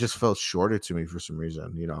 It just felt shorter to me for some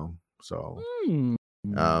reason, So,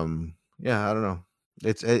 yeah, I don't know.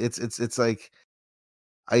 It's like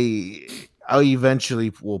I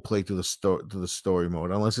eventually will play through the story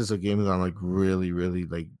mode unless it's a game that I'm like really, really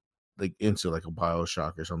like into, like a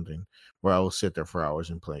BioShock or something, where I will sit there for hours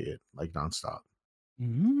and play it like nonstop.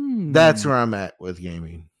 That's where I'm at with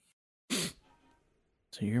gaming.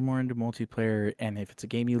 So you're more into multiplayer, and if it's a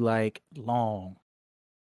game you like, long.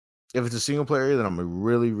 If it's a single player that I'm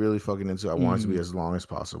really, really fucking into, I want it to be as long as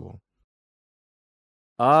possible.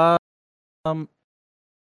 I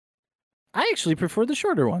actually prefer the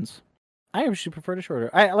shorter ones. I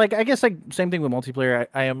guess same thing with multiplayer.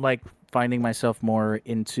 I am like finding myself more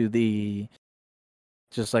into the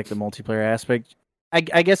multiplayer aspect. I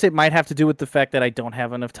guess it might have to do with the fact that I don't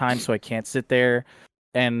have enough time, so I can't sit there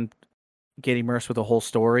and get immersed with the whole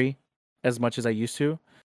story as much as I used to.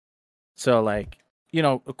 So a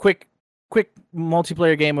quick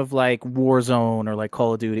multiplayer game of like Warzone or like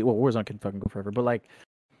Call of Duty. Well, Warzone can fucking go forever, but like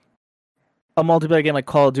a multiplayer game like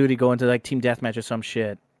Call of Duty, go into like team deathmatch or some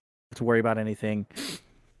shit to worry about anything.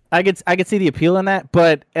 I could see the appeal in that,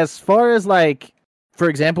 but as far as like, for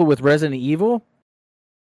example, with Resident Evil,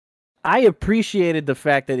 I appreciated the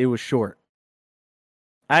fact that it was short.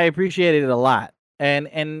 I appreciated it a lot,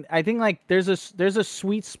 and I think like there's a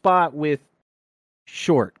sweet spot with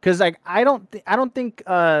short, because like I don't think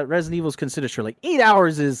Resident Evil is considered short. Like 8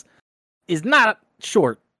 hours is not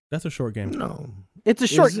short. That's a short game. No, it's a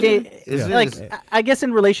short game. I guess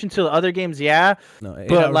in relation to other games, yeah. No, 8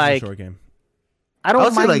 but hours like is a short game. I don't I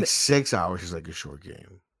would say mind like 6 hours is like a short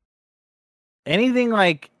game. Anything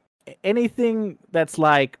that's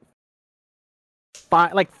like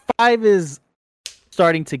five is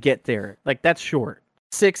starting to get there. Like that's short.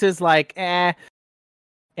 6 is like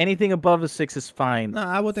anything above a 6 is fine. No,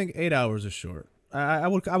 I would think 8 hours is short. I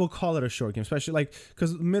would call it a short game, especially like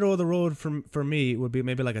because middle of the road for me would be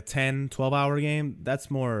maybe like a 10-12 hour game.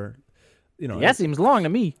 That's more, That seems long to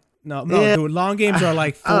me. No, dude, long games are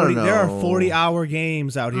like 40. There are 40-hour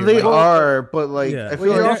games out here. They are, but like I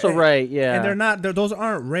feel you're also right, yeah. And they're not. Those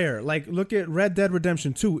aren't rare. Like look at Red Dead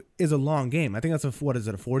Redemption 2 is a long game. I think that's a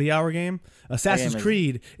 40-hour game. Assassin's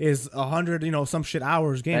Creed is 100, some shit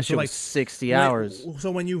hours game. That shit so like was 60 hours.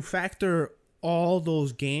 So when you factor all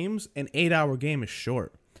those games, an 8-hour game is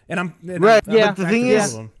short. And but the thing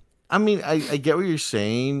is, I mean, I get what you're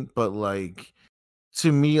saying, but like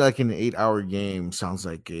to me, like an 8-hour game sounds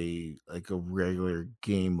like a regular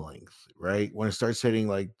game length, right? When it starts hitting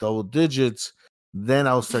like double digits, then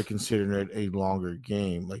I'll start considering it a longer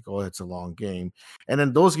game. Like, oh, it's a long game. And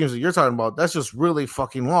then those games that you're talking about, that's just really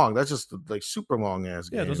fucking long. That's just like super long ass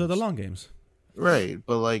games. Yeah, those are the long games. Right.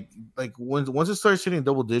 But like once it starts hitting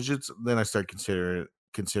double digits, then I start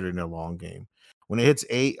considering it a long game. When it hits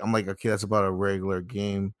 8, I'm like, okay, that's about a regular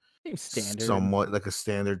game. Standard. Somewhat like a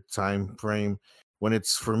standard time frame. When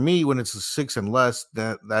it's for me, when it's a 6 and less,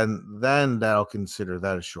 then that'll consider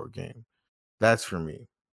that a short game. That's for me.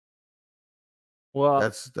 Well,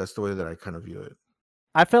 that's the way that I kind of view it.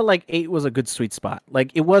 I felt like 8 was a good sweet spot.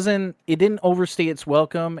 Like it didn't overstay its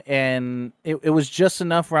welcome, and it was just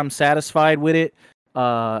enough where I'm satisfied with it.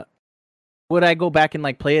 Would I go back and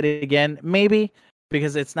like play it again? Maybe,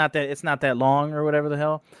 because it's not that long or whatever the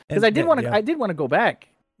hell. Because I did want to go back.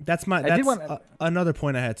 That's another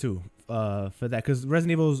point I had too. For that, because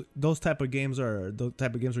Resident Evil's those type of games where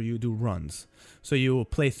you do runs, so you will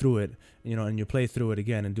play through it, and you play through it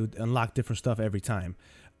again and unlock different stuff every time.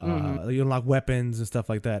 You unlock weapons and stuff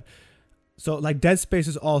like that. So like Dead Space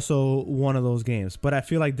is also one of those games, but I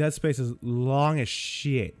feel like Dead Space is long as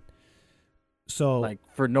shit. So like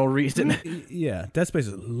for no reason. Yeah, Dead Space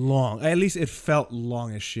is long. At least it felt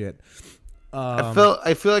long as shit. I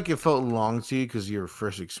feel like it felt long to you because you were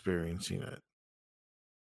first experiencing it.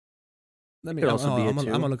 I'm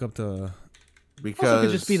gonna look up the because also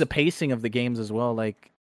could just be the pacing of the games as well. Like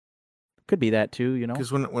could be that too,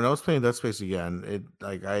 Because when I was playing Dead Space again, it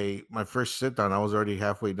like my first sit down, I was already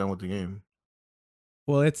halfway done with the game.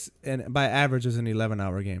 Well, by average is an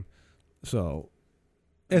 11-hour game, so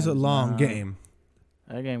it's a long game.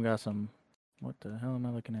 That game got some. What the hell am I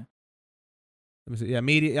looking at? Let me see. Yeah,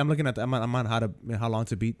 I'm looking at. I'm on how long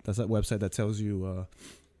to beat. That's that website that tells you.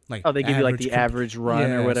 They give you like the average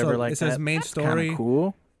run or whatever. So it says main That's story.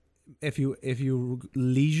 Cool. If you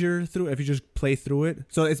leisure through, if you just play through it,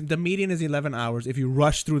 so the median is 11 hours. If you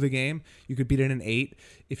rush through the game, you could beat it in 8.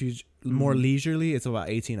 If you more leisurely, it's about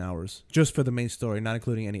 18 hours just for the main story, not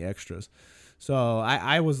including any extras. So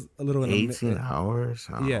I was a little 18 hours.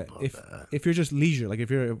 Yeah, if you're just leisure, like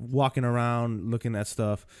if you're walking around looking at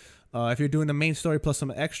stuff, if you're doing the main story plus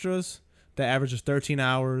some extras, the average is 13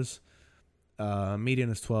 hours.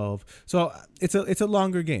 Median is 12, so it's a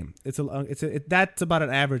longer game. That's about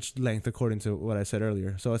an average length according to what I said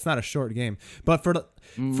earlier. So it's not a short game, but for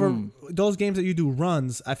those games that you do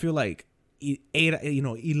runs, I feel like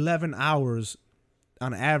 11 hours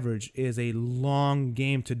on average is a long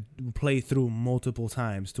game to play through multiple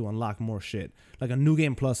times to unlock more shit. Like a new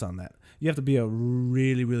game plus on that. You have to be a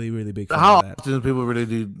really, really, really big fan How of that. often do people really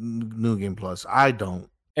do new game plus? I don't.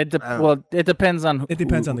 It depends on. It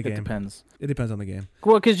depends on the game. It depends. It depends on the game.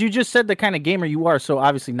 Well, because you just said the kind of gamer you are, so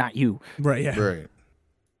obviously not you. Right. Yeah. Right.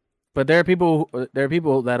 But there are people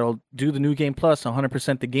that'll do the new game plus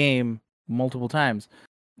 100% the game multiple times.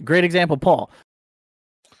 Great example, Paul.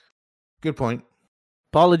 Good point.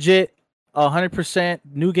 Paul legit 100%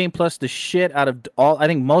 new game plus the shit out of all. I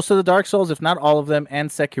think most of the Dark Souls, if not all of them, and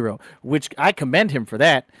Sekiro, which I commend him for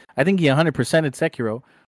that. I think he 100%ed Sekiro.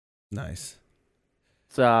 Nice.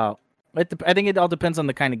 So I think it all depends on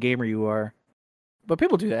the kind of gamer you are, but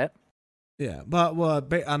people do that. Yeah, but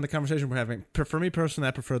on the conversation we're having, for me personally,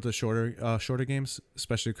 I prefer the shorter games,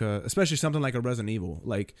 especially something like a Resident Evil.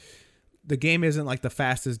 Like the game isn't like the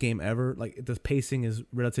fastest game ever. Like the pacing is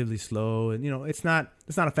relatively slow, and it's not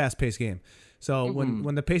a fast paced game. So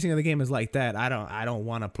when the pacing of the game is like that, I don't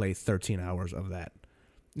want to play 13 hours of that.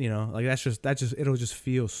 Like that's just it'll just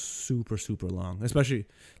feel super, super long. Especially,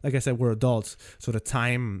 like I said, we're adults, so the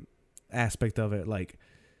time aspect of it, like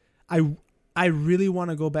I really want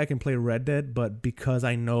to go back and play Red Dead, but because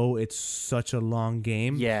I know it's such a long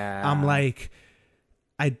game, I'm like,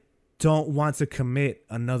 I don't want to commit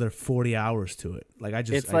another 40 hours to it. Like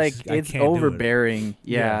it's overbearing.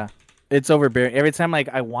 Yeah, it's overbearing. Every time like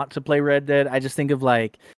I want to play Red Dead, I just think of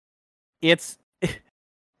like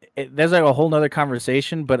there's like a whole nother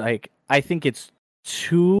conversation, but like I think it's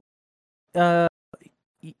too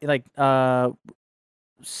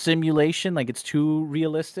simulation, like it's too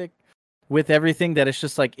realistic with everything that it's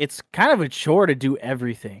just like it's kind of a chore to do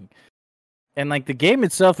everything. And like the game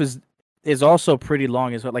itself is also pretty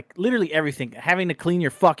long as well. Like literally everything, having to clean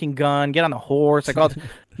your fucking gun, get on the horse, like all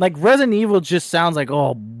like Resident Evil just sounds like,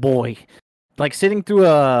 oh boy, like sitting through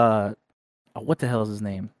what the hell is his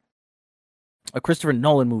name? A Christopher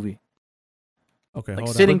Nolan movie. Okay, like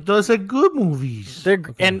hold sitting on. Those are good movies.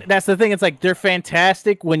 And that's the thing. It's like they're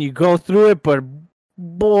fantastic when you go through it, but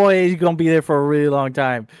boy, you're gonna be there for a really long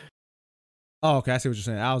time. Oh, okay. I see what you're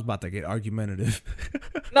saying. I was about to get argumentative.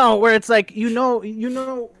 No, where it's like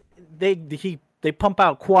they pump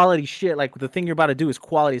out quality shit. Like the thing you're about to do is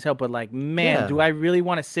quality as hell. But like, man, do I really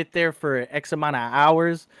want to sit there for X amount of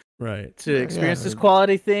hours? Right. To experience this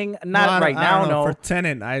quality thing? Not right now, no. For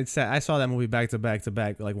Tenet, I saw that movie back to back to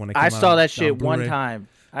back. Like when it came I out saw that shit Blu-ray. one time.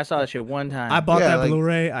 I bought that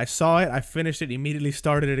Blu-ray. I saw it. I finished it. Immediately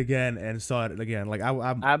started it again and saw it again. Like I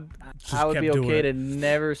would be okay to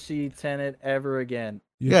never see Tenet ever again.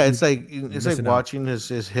 It's like watching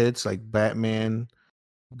his hits like Batman,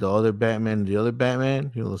 the other Batman,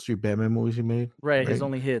 those 3 Batman movies he made. Right, his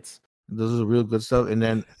only hits. Those are real good stuff. And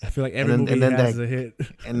then I feel like every movie has a hit.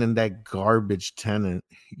 And then that garbage Tenet.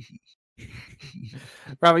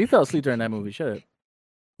 Robert, you fell asleep during that movie. Shut up.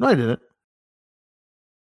 No, I didn't.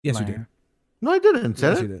 Yes, you did. No, I didn't.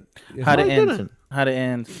 Yes, you did. Yes, How'd it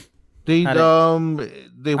end? They went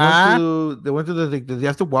to they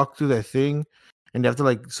have to walk through that thing, and they have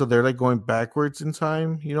to so they're going backwards in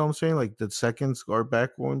time. You know what I'm saying? Like the seconds are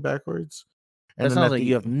going backwards. And that sounds like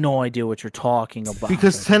you have no idea what you're talking about.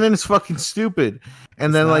 Because Tenet is fucking stupid.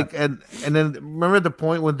 And then and then remember the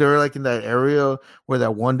point when they're in that area where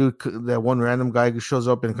that one random guy who shows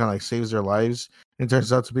up and kind of saves their lives, and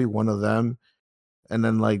turns out to be one of them. And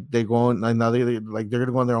then they go on, now they're gonna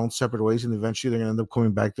go on their own separate ways, and eventually they're gonna end up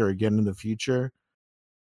coming back there again in the future.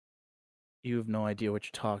 You have no idea what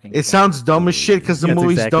you're talking about. It sounds dumb as shit because the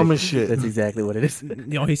movie's dumb as shit. That's exactly what it is.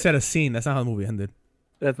 He said a scene. That's not how the movie ended.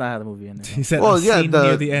 That's not how the movie ended. He said scene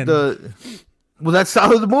near the end. Well, that's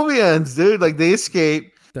how the movie ends, dude. Like they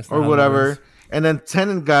escape or whatever. And then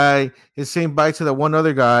Tenet guy is saying bye to that one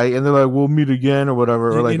other guy, and they're like, "We'll meet again," or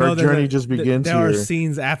whatever, or our journey just begins. There are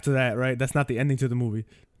scenes after that, right? That's not the ending to the movie.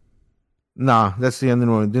 Nah, that's the ending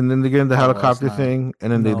one. Then they get in the helicopter thing,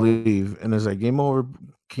 and then they leave, and it's like game over,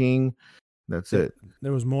 King. That's it.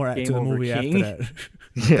 There was more to the movie after that.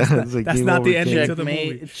 Yeah, that's not the ending to the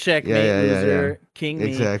movie. Checkmate, loser, King.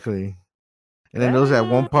 Exactly. And then there was that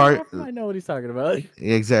one part. I know what he's talking about.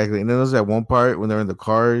 Exactly. And then there was that one part when they're in the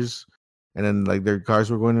cars. And then their cars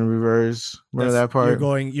were going in reverse. Remember that part?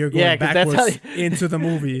 You're going backwards into the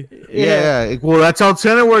movie. Yeah. Well, that's how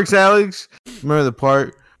Tenet works, Alex. Remember the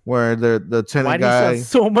part where the Tenet guy. Why did he sound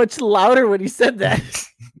so much louder when he said that?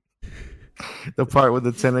 The part where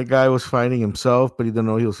the Tenet guy was finding himself, but he didn't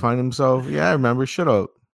know he was finding himself. Yeah, I remember. Shut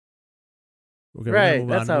up. Okay, right,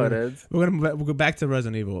 that's how it is. We'll go back to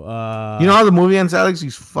Resident Evil. You know how the movie ends, Alex? You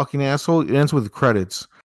fucking asshole. It ends with credits.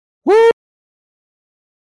 Woo!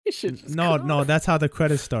 No, that's how the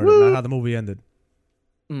credits started, not how the movie ended.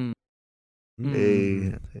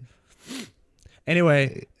 Hey.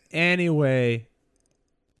 Anyway. I'm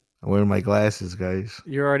wearing my glasses, guys.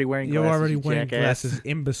 You're already wearing glasses,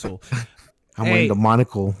 imbecile. I'm wearing the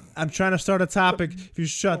monocle. I'm trying to start a topic. If you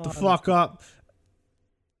shut the fuck up.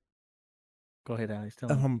 Go ahead, Alex. Tell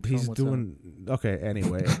him. He's doing okay.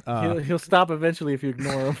 Anyway, he'll stop eventually if you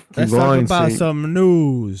ignore him. Let's talk about some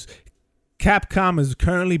news. Capcom is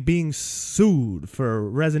currently being sued for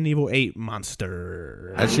Resident Evil 8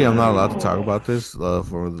 Monster. Actually, I'm not allowed to talk about this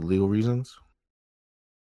for legal reasons.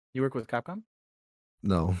 You work with Capcom?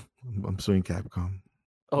 No, I'm suing Capcom.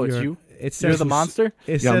 Oh, it's you? You're the monster?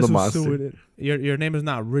 It says I'm the monster. Your name is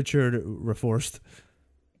not Richard Reforst.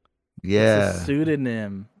 Yeah. It's a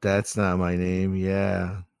pseudonym. That's not my name.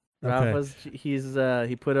 Yeah. Okay.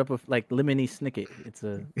 He put up with Lemony Snicket. It's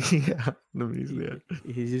a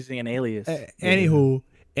he's using an alias. Anywho,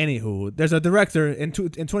 there's a director in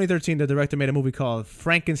 2013. The director made a movie called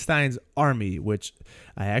Frankenstein's Army, which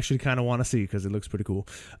I actually kind of want to see because it looks pretty cool.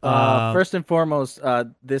 First and foremost,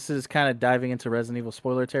 this is kind of diving into Resident Evil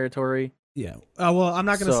spoiler territory. Yeah. Well, I'm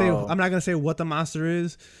not gonna say what the monster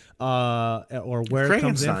is, or where it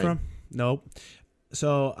comes in from. Nope.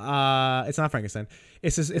 So it's not Frankenstein.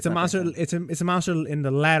 It's a monster. It's a monster in the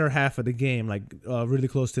latter half of the game, really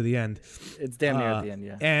close to the end. It's damn near at the end,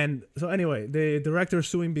 yeah. And so anyway, the director is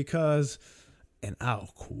suing because, and I'll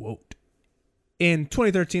quote: "In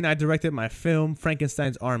 2013, I directed my film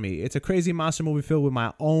Frankenstein's Army. It's a crazy monster movie filled with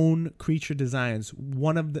my own creature designs,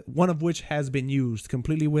 one of which has been used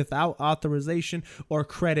completely without authorization or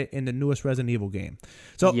credit in the newest Resident Evil game."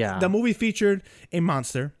 So the movie featured a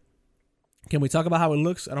monster. Can we talk about how it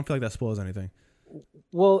looks? I don't feel like that spoils anything.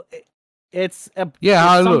 Well, it's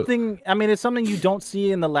something. I mean, it's something you don't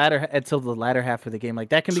see until the latter half of the game. Like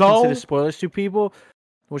that can be considered spoilers to people.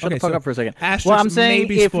 Well, shut the fuck up for a second. Well, I'm saying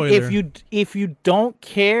if you don't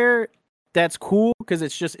care, that's cool because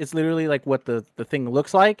it's literally like what the thing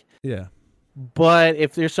looks like. Yeah. But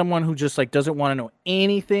if there's someone who just doesn't want to know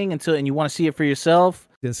anything and you want to see it for yourself,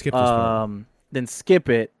 then skip this part. Then skip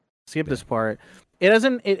it. Skip this part. It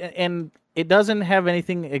doesn't. And it doesn't have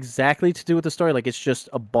anything exactly to do with the story. Like it's just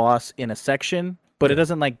a boss in a section, but it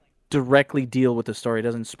doesn't like directly deal with the story. It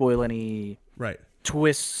doesn't spoil any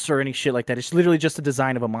twists or any shit like that. It's literally just a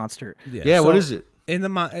design of a monster. Yeah. So, what is it in the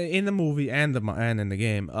movie and in the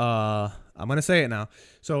game? I'm gonna say it now.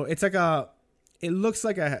 So it's like it looks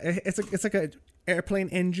like it's like a airplane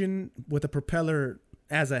engine with a propeller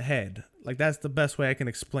as a head. Like that's the best way I can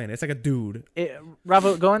explain it. It's like a dude.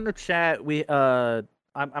 Ravo, go in the chat.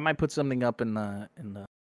 I might put something up in the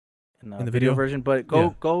video version, but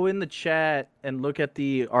go in the chat and look at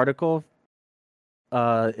the article.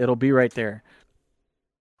 It'll be right there.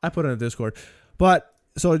 I put it in the Discord. But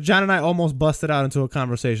so John and I almost busted out into a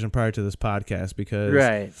conversation prior to this podcast because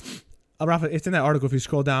Rafa, it's in that article. If you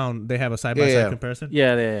scroll down, they have a side-by-side comparison.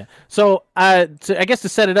 Yeah. So I guess to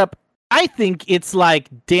set it up, I think it's like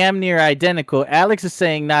damn near identical. Alex is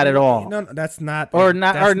saying not at all. No, that's not. Or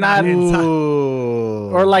not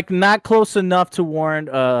like not close enough to warrant.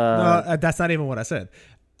 No, that's not even what I said.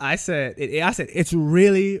 I said it's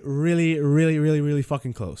really, really, really, really, really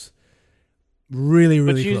fucking close. Really,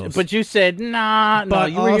 really close. But you said nah. No,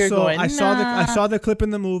 you were here going. I saw the clip in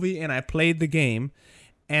the movie and I played the game,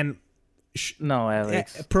 and no,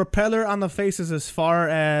 Alex. Propeller on the face is as far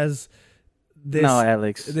as.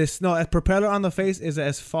 A propeller on the face is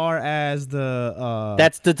as far as the.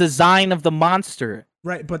 That's the design of the monster.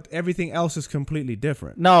 Right, but everything else is completely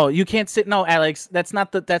different. No, you can't sit. No, Alex, that's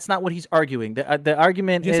not what he's arguing. The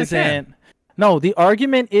argument isn't. No, the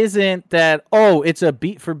argument isn't that it's a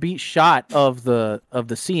beat for beat shot of the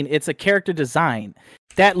scene. It's a character design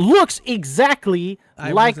that looks exactly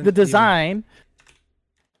like the design.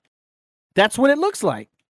 That's what it looks like.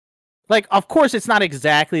 Like, of course, it's not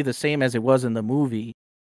exactly the same as it was in the movie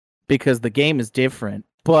because the game is different,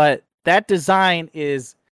 but that design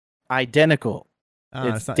is identical.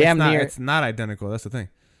 It's near. It's not identical. That's the thing.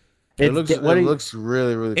 It looks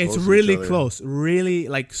really, really close. It's really close. Really,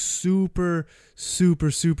 like super,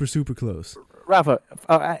 super, super, super close. Rafa,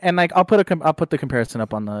 and like I'll put the comparison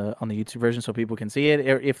up on the YouTube version so people can see it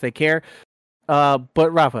if they care. But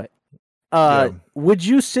Rafa, would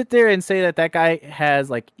you sit there and say that guy has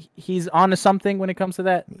like he's onto something when it comes to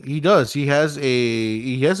that? He does. He has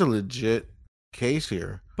a legit case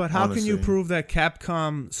here. But how can you prove that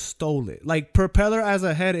Capcom stole it? Like propeller as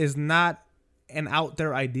a head is not an out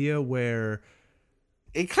there idea where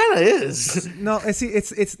it kind of is. No, see,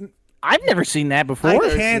 it's. I've never seen that before. I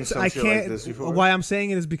can't. Like why I'm saying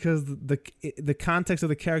it is because the context of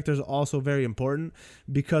the character is also very important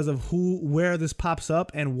because of where this pops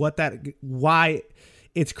up and why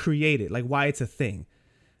it's created, like why it's a thing.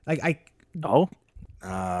 Like but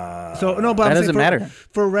that doesn't matter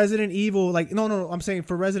for Resident Evil. Like I'm saying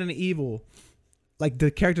for Resident Evil, like the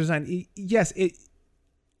character design. Yes, it.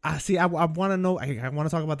 I see. I want to know. I want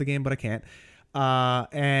to talk about the game, but I can't.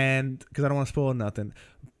 And because I don't want to spoil nothing.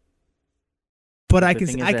 But I can.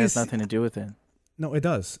 It has nothing to do with it. No, it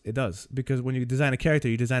does. It does because when you design a character,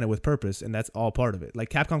 you design it with purpose, and that's all part of it. Like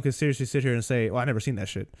Capcom can seriously sit here and say, "Well, I never seen that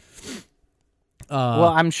shit." Well,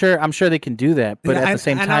 I'm sure they can do that, but at the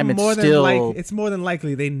same time, it's more than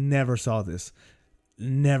likely they never saw this.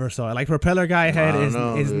 Never saw it. Like propeller guy head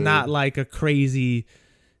is not like a crazy.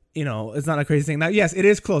 It's not a crazy thing. Now, yes, it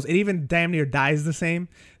is close. It even damn near dies the same.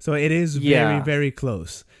 So it is very, very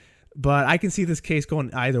close. But I can see this case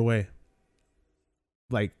going either way.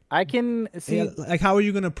 Like I can see. Like, how are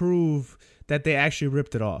you going to prove that they actually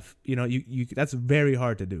ripped it off? You that's very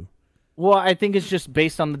hard to do. Well, I think it's just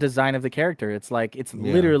based on the design of the character. It's like it's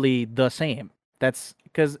literally the same. That's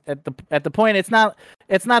because at the point it's not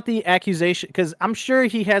the accusation because I'm sure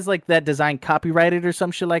he has like that design copyrighted or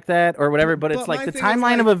some shit like that or whatever. But it's like the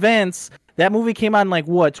timeline of events. That movie came out in like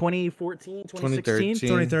what 2014, 2016,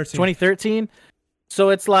 2013. So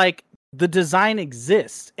it's like the design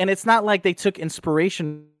exists, and it's not like they took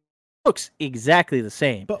inspiration. It looks exactly the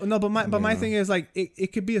same. But my thing is like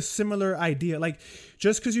it could be a similar idea. Like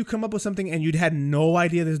just because you come up with something and you had no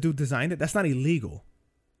idea this dude designed it, that's not illegal.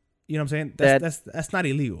 You know what I'm saying? That's not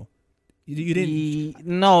illegal. You didn't.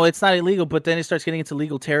 No, it's not illegal. But then it starts getting into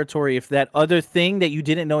legal territory if that other thing that you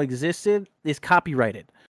didn't know existed is copyrighted.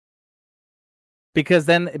 Because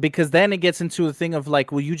then it gets into a thing of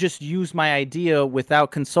like, well, you just used my idea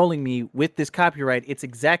without consoling me with this copyright. It's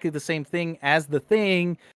exactly the same thing as the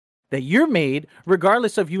thing that you're made,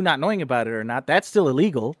 regardless of you not knowing about it or not. That's still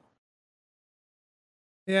illegal.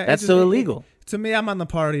 Yeah, that's still illegal. To me, I'm on the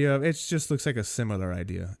party of it just looks like a similar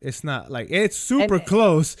idea. It's not like it's super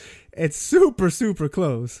close. It's super, super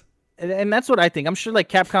close. And that's what I think. I'm sure like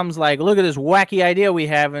Capcom's like, look at this wacky idea we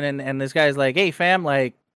have. And this guy's like, hey, fam,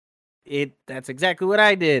 like that's exactly what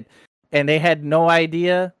I did. And they had no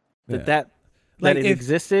idea that it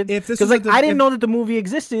existed. Because like I didn't know that the movie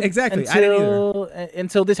existed exactly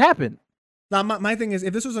until this happened. Now my thing is,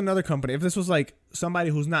 if this was another company, if this was like somebody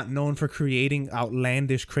who's not known for creating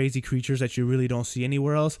outlandish, crazy creatures that you really don't see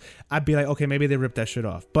anywhere else, I'd be like, okay, maybe they ripped that shit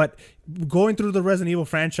off. But going through the Resident Evil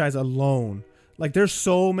franchise alone, like there's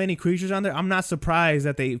so many creatures on there, I'm not surprised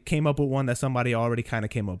that they came up with one that somebody already kind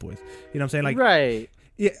of came up with. You know what I'm saying? Like, right?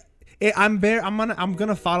 Yeah, I'm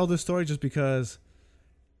gonna follow this story just because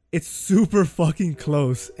it's super fucking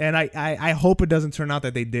close, and I hope it doesn't turn out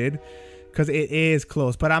that they did. Because it is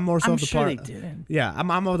close, but I'm more so the part. They didn't. Yeah, I'm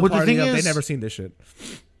of the party of they never seen this shit.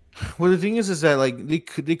 Well, the thing is that like they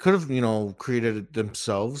could have created it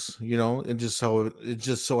themselves, it just so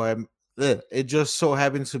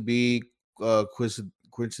happens to be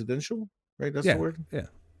coincidental, right? That's the word. Yeah,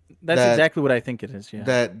 that's exactly what I think it is. Yeah,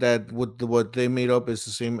 that what they made up is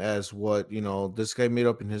the same as what this guy made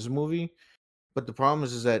up in his movie, but the problem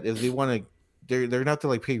is that if they want to. They're gonna have to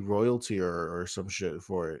like pay royalty or some shit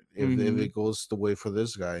for it if it goes the way for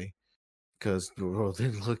this guy, because bro, they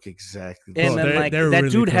look exactly. And then like that really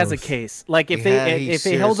dude close. Has a case. Like if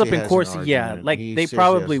they held up in court, like they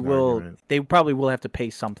probably will. They probably will have to pay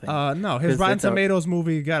something. No, his Rotten Tomatoes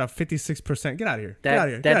movie got a 56%. Get out of here. Get out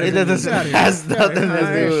of here. That has nothing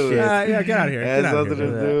to do. Yeah, get out of here. Get out of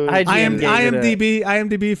here. IMDb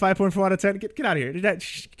 5.4 out of 10. Get out of here.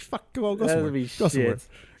 Fuck. Go somewhere. Go somewhere.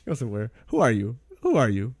 Go somewhere. Who are you?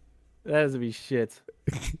 That has to be shit.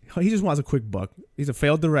 He just wants a quick buck. He's a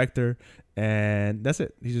failed director, and that's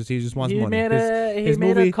it. He just wants money. He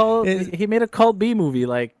made a cult B movie.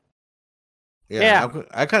 Like, yeah.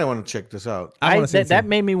 I kind of want to check this out. That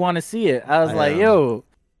made me want to see it. I was like, yo.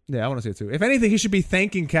 Yeah, I want to see it too. If anything, he should be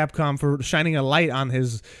thanking Capcom for shining a light on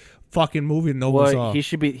his fucking movie no one saw. He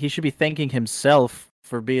should be thanking himself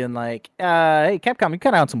for being like, hey, Capcom, you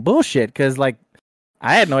kind of on some bullshit, because like.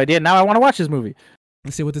 I had no idea. Now I want to watch this movie.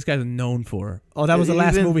 Let's see what this guy's known for. Oh, that was the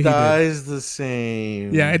last movie he did. It dies the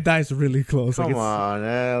same. Yeah, it dies really close. Come on.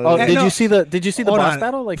 Did you see the boss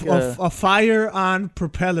battle? Like a fire on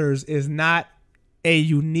propellers is not a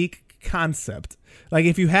unique concept. Like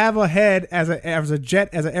if you have a head as an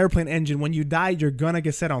airplane engine, when you die, you're gonna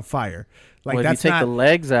get set on fire. Like if you take the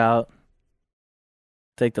legs out.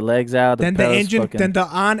 Take the legs out. Then the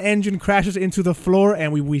engine crashes into the floor,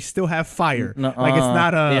 and we still have fire. Like it's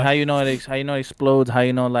not a. Yeah, how you know it explodes? How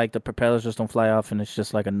you know like the propellers just don't fly off and it's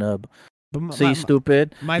just like a nub?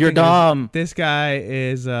 Stupid. You're dumb. This guy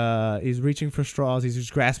is he's reaching for straws. He's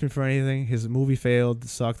just grasping for anything. His movie failed,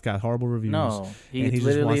 sucked, got horrible reviews. No, he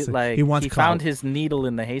literally he found his needle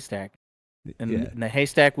in the haystack, and the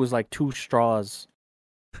haystack was like 2 straws.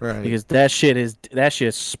 Right. Because that shit is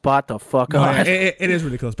spot the fuck on. It is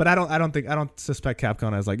really close, but I don't suspect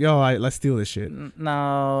Capcom as like, let's steal this shit.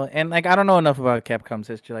 No, and like I don't know enough about Capcom's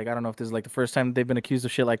history. Like I don't know if this is like the first time they've been accused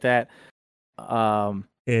of shit like that.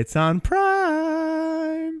 It's on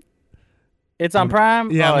Prime. It's on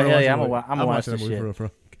Prime. Yeah, I'm gonna watch this shit. For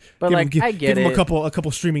real. But I get give him a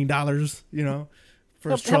couple streaming dollars,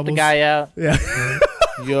 for his troubles. Help the guy out. Yeah.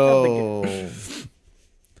 Yo.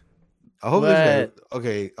 I hope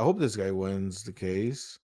this guy wins the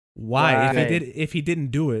case. Why? If he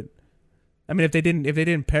didn't do it, I mean, if they didn't,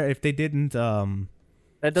 that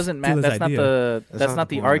doesn't matter. That's not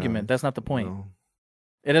the argument. That's not the point. No.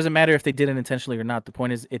 It doesn't matter if they did it intentionally or not. The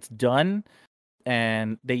point is, it's done,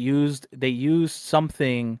 and they used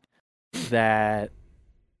something that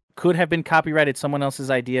could have been copyrighted, someone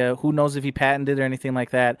else's idea. Who knows if he patented or anything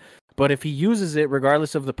like that? But if he uses it,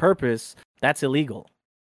 regardless of the purpose, that's illegal.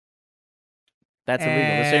 That's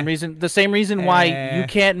illegal. The same reason why you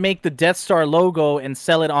can't make the Death Star logo and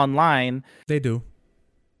sell it online. They do.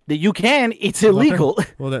 That you can. It's illegal.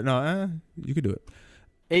 You could do it.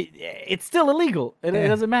 It's still illegal. It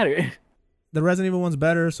doesn't matter. The Resident Evil one's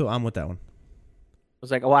better, so I'm with that one. I was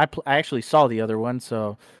like, I actually saw the other one,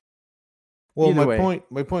 so. Well,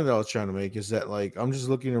 my point that I was trying to make is that like I'm just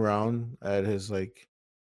looking around at his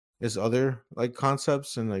other like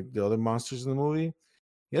concepts and like the other monsters in the movie.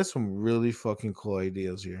 He has some really fucking cool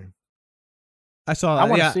ideas here. I saw. I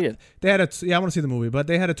want to see it. I want to see the movie, but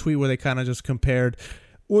they had a tweet where they kind of just compared.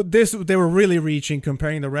 Well, they were really reaching,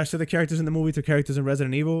 comparing the rest of the characters in the movie to characters in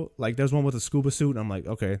Resident Evil. Like, there's one with a scuba suit, and I'm like,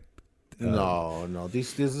 okay. No.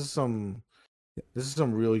 This is some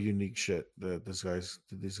real unique shit that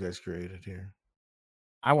these guys created here.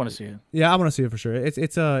 I want to see it. Yeah, I want to see it for sure.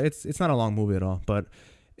 It's not a long movie at all, but.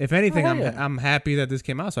 If anything, I'm happy that this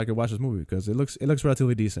came out so I could watch this movie because it looks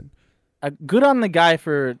relatively decent. good on the guy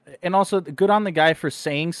for, and also good on the guy for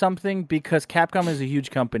saying something, because Capcom is a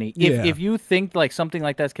huge company. If you think like something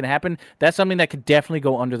like that's can happen, that's something that could definitely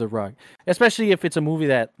go under the rug, especially if it's a movie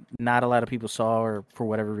that not a lot of people saw or for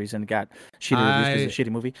whatever reason got shitty reviews because it's a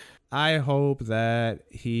shitty movie. I hope that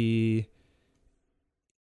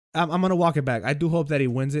I'm gonna walk it back. I do hope that he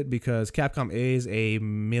wins it because Capcom is a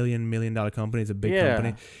million dollar company. It's a big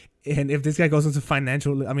company, and if this guy goes into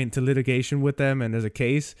to litigation with them, and there's a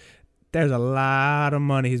case, there's a lot of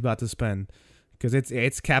money he's about to spend because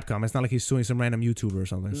it's Capcom. It's not like he's suing some random YouTuber or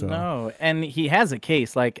something. So no, and he has a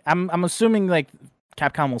case. Like I'm assuming like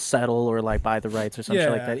Capcom will settle or like buy the rights or something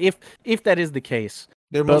like that. If that is the case,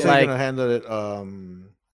 they're mostly gonna handle it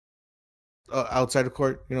outside of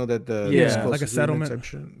court. You know that like a settlement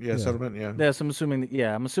section. Settlement. Yeah, so I'm assuming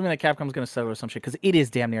that Capcom's gonna settle or some shit because it is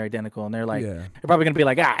damn near identical, and they're like they're probably gonna be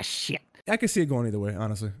like shit. I can see it going either way,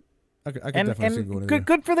 honestly. I could definitely see it going either way.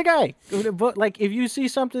 Good for the guy. But like, if you see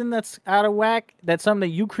something that's out of whack, that's something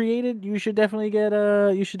that you created, you should definitely get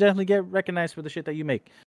recognized for the shit that you make.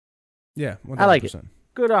 Yeah, 100%. I like it.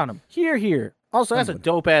 Good on him. Here. Also, that's a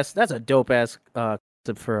dope ass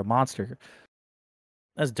for a monster.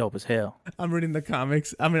 That's dope as hell. I'm reading the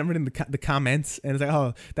comics. I'm reading the comments, and it's like,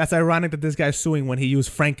 oh, that's ironic that this guy's suing when he used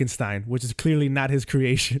Frankenstein, which is clearly not his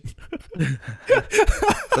creation.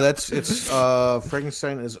 But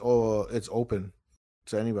Frankenstein is it's open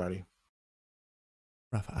to anybody.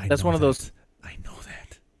 Rafa, that's one of those. I know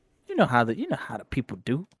that. You know how the people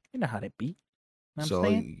do. You know how they be. You know so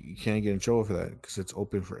you can't get in trouble for that because it's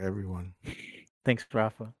open for everyone. Thanks,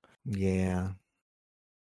 Rafa. Yeah.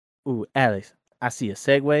 Ooh, Alex. I see a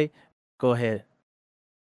segue. Go ahead.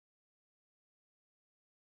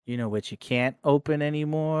 You know what you can't open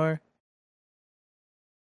anymore?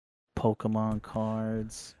 Pokemon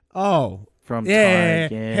cards. Oh. From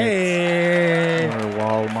Target. Hey. Or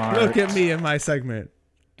Walmart. Look at me in my segment.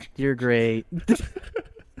 You're great.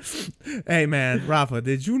 Hey, man. Rafa,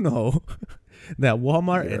 did you know that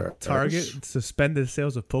Walmart and Target suspended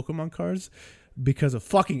sales of Pokemon cards because of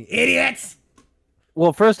fucking idiots?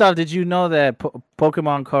 Well, first off, did you know that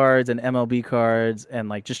Pokemon cards and MLB cards and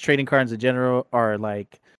like just trading cards in general are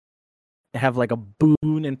like have like a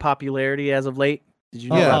boon in popularity as of late? Did you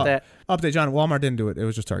know about that? Update, John. Walmart didn't do it. It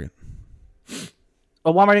was just Target.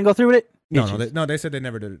 Oh, Walmart didn't go through with it? No, they said they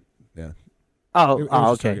never did it. Yeah. Oh, it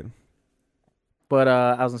was okay. But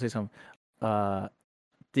I was gonna say something.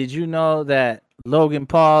 Did you know that Logan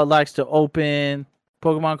Paul likes to open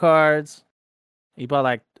Pokemon cards? He bought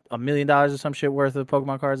like $1 million or some shit worth of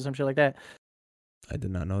Pokemon cards or some shit like that. I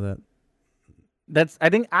did not know that.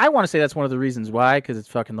 I want to say that's one of the reasons why, because it's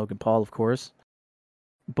fucking Logan Paul, of course.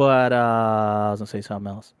 But I was gonna say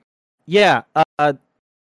something else. Yeah,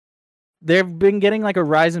 they've been getting like a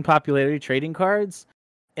rise in popularity trading cards,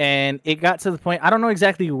 and it got to the point, I don't know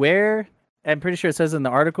exactly where. I'm pretty sure it says in the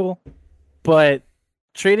article, but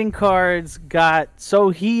trading cards got so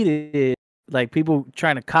heated, like people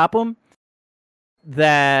trying to cop them,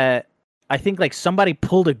 that I think like somebody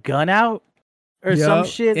pulled a gun out or some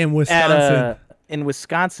shit in Wisconsin. In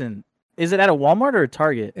Wisconsin. Is it at a Walmart or a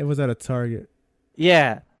Target? It was at a Target.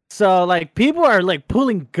 Yeah. So like people are like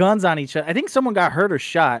pulling guns on each other. I think someone got hurt or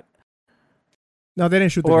shot. No, they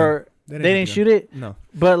didn't shoot the gun. They didn't shoot it? No.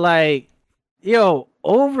 But like, yo,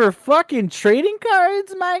 over fucking trading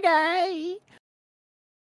cards, my guy.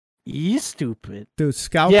 You stupid. Dude,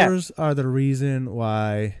 scalpers are the reason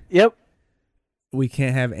why we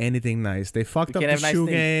can't have anything nice. They fucked up the shoe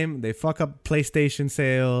game. They fuck up PlayStation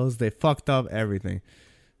sales. They fucked up everything.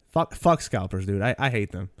 Fuck scalpers, dude. I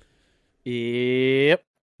hate them. Yep.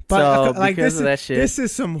 But so like because of that shit,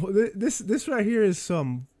 this right here is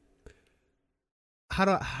some. How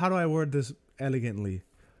do I word this elegantly?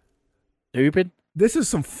 Stupid. This is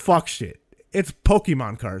some fuck shit. It's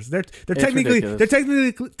Pokemon cards. They're technically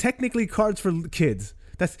cards for kids.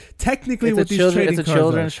 That's technically what these trading cards are. It's a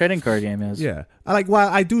children's trading card game is. Yeah. While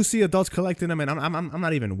I do see adults collecting them, and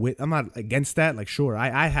I'm not against that. Like, sure,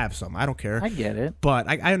 I have some. I don't care. I get it. But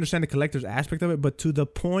I understand the collector's aspect of it. But to the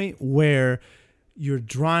point where you're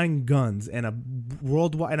drawing guns and a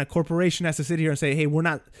corporation has to sit here and say, hey,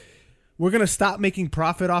 we're gonna stop making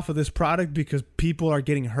profit off of this product because people are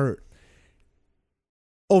getting hurt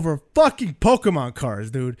over fucking Pokemon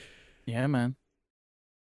cards, dude. Yeah, man.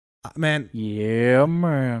 Man, yeah,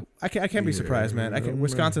 man. I can't be surprised, man.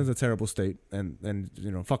 Wisconsin's a terrible state, and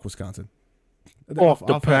you know, fuck Wisconsin. Off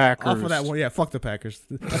the Packers. Off of that one, yeah, fuck the Packers.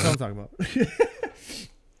 That's what I'm talking about.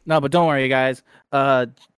 No, but don't worry, guys.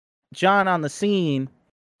 John on the scene.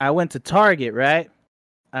 I went to Target, right?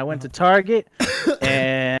 And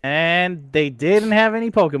they didn't have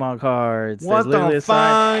any Pokemon cards. What the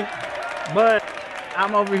fuck? But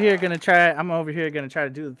I'm over here gonna try to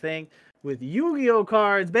do the thing with Yu-Gi-Oh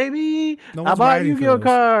cards, baby. No I one's bought writing for Yu-Gi-Oh those.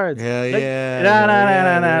 cards. Hell Like, yeah. nah, hell nah, nah, yeah,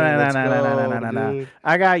 nah, nah, baby, nah, let's nah, nah, nah, nah, go, nah, nah. dude.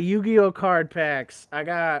 I got Yu-Gi-Oh card packs. I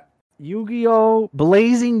got Yu-Gi-Oh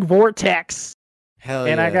Blazing Vortex. Hell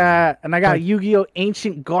And yeah. I got Yu-Gi-Oh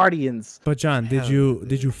Ancient Guardians. But John, did Hell you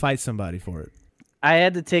yeah. fight somebody for it? I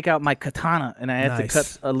had to take out my katana and I had to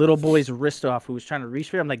cut a little boy's wrist off who was trying to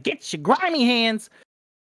reach for it. I'm like, get your grimy hands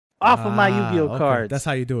off of my Yu-Gi-Oh Okay. cards. That's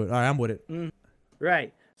how you do it. All right, I'm with it.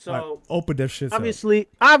 Right. So right, open that shit.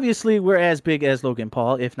 Obviously, we're as big as Logan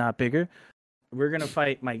Paul, if not bigger. We're gonna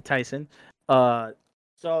fight Mike Tyson.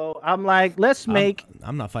 So I'm like, let's make.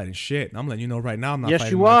 I'm not fighting shit. I'm letting you know right now. I'm not yes,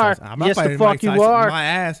 fighting you Mike are. Tyson. I'm not yes, fighting the fuck Mike you Tyson. are. My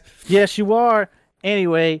ass. Yes, you are.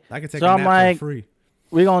 Anyway, I can take so a I'm nap like, for free.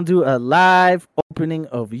 we're gonna do a live opening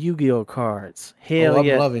of Yu-Gi-Oh cards. Hell I'm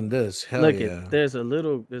yeah! loving this. Hell Look yeah. there's a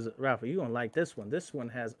Rafa. You gonna like this one? This one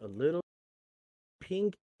has a little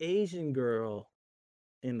pink Asian girl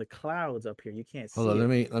in the clouds up here. You can't see Hold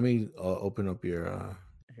on, it. let me open up your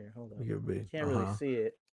Here, hold on. your big. Can't really see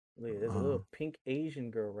it. Look, there's a little pink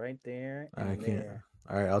Asian girl right there. I And can't. there.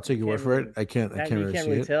 All right, I'll take your word for it. I can't You really can't see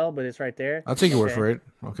really it. tell, but it's right there. I'll take your word for it.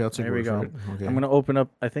 Okay, I'll take There your we word go. for it. Okay. I'm gonna open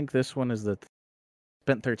up. I think this one is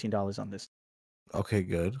spent $13 on this. Okay,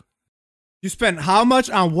 good. You spent how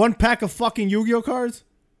much on one pack of fucking Yu-Gi-Oh cards?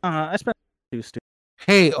 I spent two.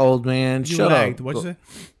 Hey, old man, You shut lagged. up. What'd you say?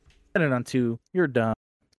 Spent it on two. You're dumb.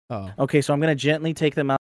 Oh. Okay, so I'm gonna gently take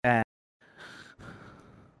them out.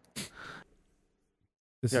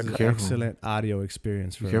 This Yeah, is an careful. excellent audio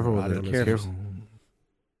experience for Be careful with audio it. listeners. Careful.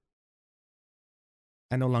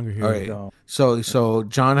 I no longer hear All you. right. So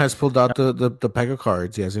John has pulled out the pack of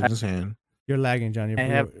cards. He has it in his hand. You're lagging, John.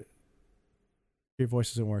 Your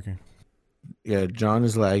voice isn't working. Yeah, John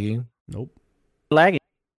is lagging. Nope. Lagging.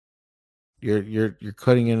 You're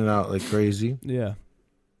cutting in and out like crazy. Yeah.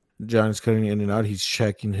 John is cutting in and out. He's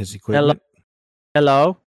checking his equipment.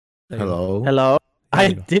 Hello. Hello. Hello. I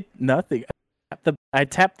you go. did nothing. I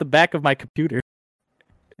tapped the back of my computer.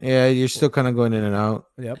 Yeah, you're still kind of going in and out.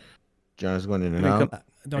 Yep. John is going in and out. I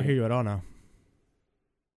don't hear you at all now.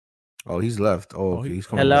 Oh, he's left. Oh, okay. He's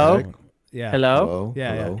coming Hello? back. Yeah. Hello.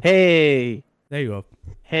 Yeah, Hello. Hey. There you go.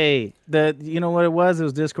 Hey. You know what it was? It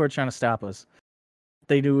was Discord trying to stop us.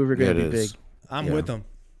 They knew we were going to be big. I'm with them.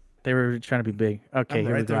 They were trying to be big. Okay, I'm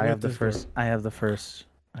here right we go. there I with have the this first. I have the first.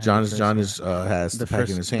 John has the pack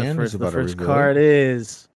in his hand. He's about The first to reveal card it.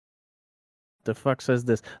 is. The fuck says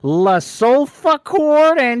this? La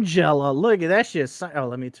Sulfacord Angela. Look at that shit. Oh,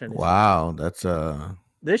 let me turn this. Wow, that's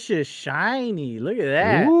This shit's shiny. Look at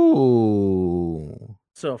that. Ooh.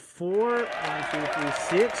 So 4, 1, 2, 3,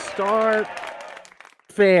 6-star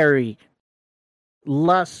fairy.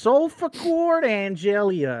 La Sulfacord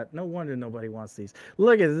Angelia. No wonder nobody wants these.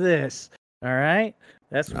 Look at this. All right.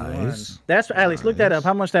 That's Nice. one. That's Alex. Look that up.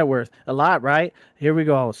 How much that worth? A lot, right? Here we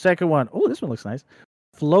go. Second one. Oh, this one looks nice.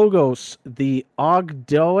 Flogos, the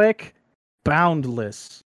Ogdoic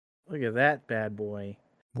Boundless. Look at that bad boy.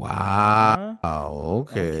 Wow.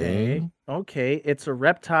 Okay. Okay. It's a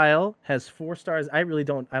reptile. Has 4 stars. I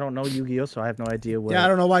don't know Yu-Gi-Oh, so I have no idea what. Yeah, I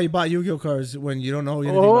don't know why you bought Yu-Gi-Oh cards when you don't know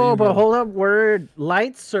anything about Oh, Yu-Gi-Oh. but hold up. Word.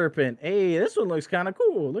 Light Serpent. Hey, this one looks kind of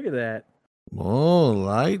cool. Look at that. Oh,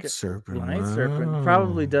 light serpent. Light wow. Serpent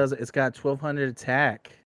probably does. It's got 1200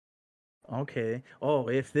 attack. Okay. Oh,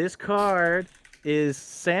 if this card is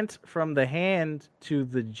sent from the hand to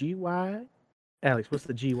the GY, Alex, what's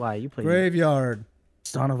the GY? You play Graveyard.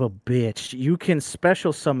 Son of a bitch. You can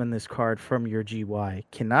special summon this card from your GY.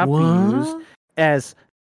 Cannot What? be used as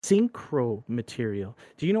synchro material.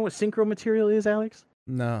 Do you know what synchro material is, Alex?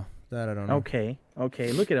 No, that I don't know. Okay.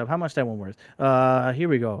 Look it up. How much that one worth? Here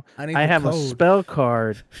we go. I have code. a spell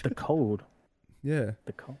card. The code. Yeah.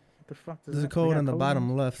 The code. What the fuck does There's a that? code on the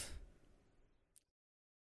bottom left.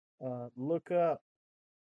 Look up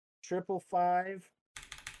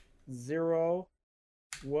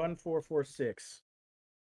 555-0-1446.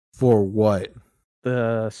 For what?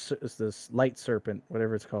 It's this light serpent,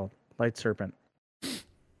 whatever it's called. Light serpent.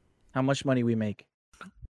 How much money we make?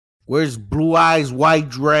 Where's Blue Eyes White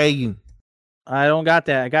Dragon? I don't got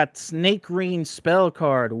that. I got Snake Green spell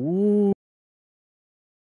card. Ooh.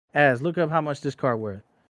 Look up how much this card worth.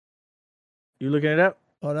 You looking it up?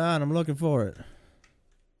 Hold on, I'm looking for it.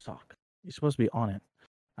 Sock. You're supposed to be on it.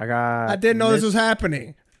 I didn't know this was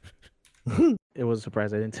happening. It was a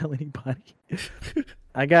surprise. I didn't tell anybody.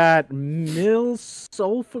 I got Mil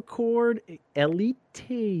Sulfacord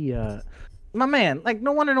Elitea. My man, like,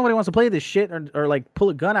 no wonder nobody wants to play this shit or like pull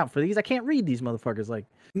a gun out for these. I can't read these motherfuckers. Like,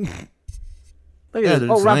 look at this.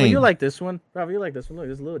 Oh, Rafa, you like this one? Rafa, you like this one? Look,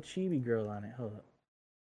 there's a little chibi girl on it. Hold up.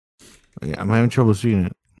 Yeah, I'm having trouble seeing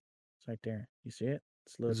it. It's right there. You see it?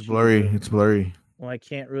 It's blurry. It's blurry. Well, I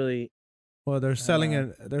can't really. Well, they're selling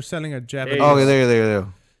a Japanese. Oh, okay, there.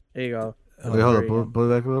 There you go. Wait, hold up. Pull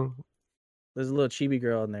it back a little. There's a little chibi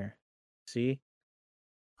girl in there. See?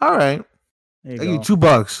 All right. There you I go. give you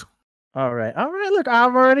 $2. All right. Look,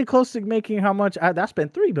 I'm already close to making how much. I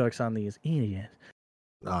spent $3 on these. Idiot.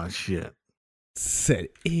 Oh shit. Said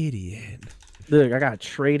idiot. Look, I got a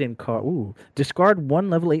trade-in card. Ooh, discard 1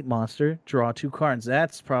 level 8 monster, draw 2 cards.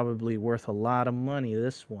 That's probably worth a lot of money.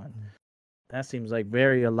 This one. That seems like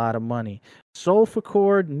a lot of money. Soul for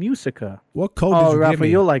Chord Musica. What code did you Rafa, give me?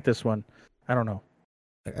 you'll like this one. I don't know.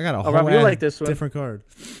 I got a whole Rafa, you'll like this one. different card.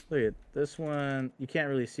 Look at this one. You can't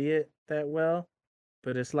really see it that well,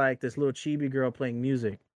 but it's like this little chibi girl playing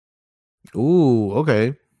music. Ooh,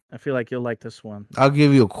 okay. I feel like you'll like this one. I'll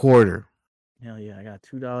give you $0.25. Hell yeah, I got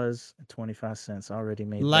 $2.25 already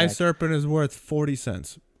made. Life Serpent is worth 40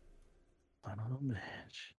 cents.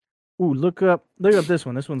 Ooh, look up this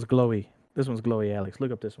one. This one's glowy. This one's glowy, Alex.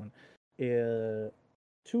 Look up this one.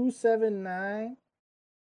 279-93919.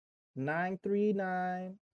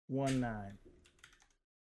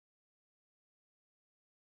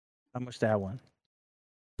 How much that one?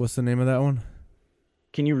 What's the name of that one?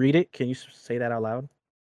 Can you read it? Can you say that out loud?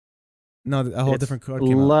 No, a whole different card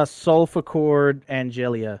came La out. Sulfachord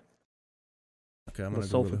Angelia. Okay, I'm gonna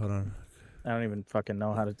Google it. Hold on. I don't even fucking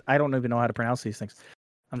know how to. I don't even know how to pronounce these things.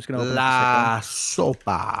 I'm just gonna open La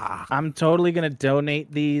Sopa. I'm totally gonna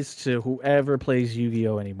donate these to whoever plays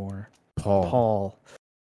Yu-Gi-Oh anymore. Paul.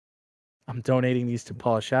 I'm donating these to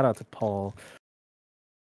Paul. Shout out to Paul.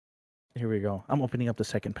 Here we go. I'm opening up the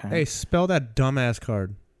second pack. Hey, spell that dumbass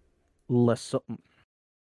card. God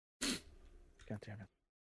damn it.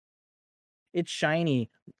 It's shiny.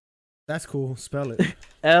 That's cool. Spell it.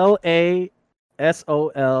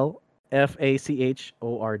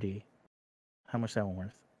 LASOLFACHORD. How much that one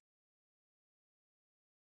worth?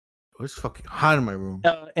 It's fucking hot in my room.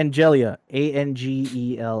 Angelia.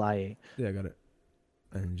 ANGELIA. Yeah, I got it.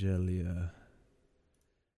 Angelia.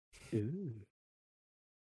 Ooh.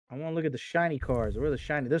 I want to look at the shiny cards. Where are the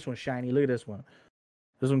shiny? This one's shiny. Look at this one.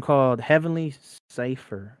 This one called Heavenly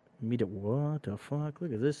Cipher. What the fuck?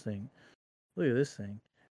 Look at this thing. Look at this thing.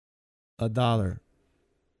 $1.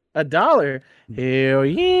 $1? Hell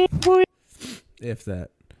yeah, boy. If that.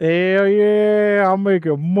 Hell yeah, I'm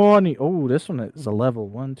making money. Oh, this one is a level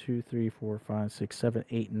 1, 2, 3, 4, 5, 6, 7,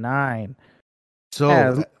 8, 9.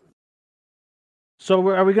 So,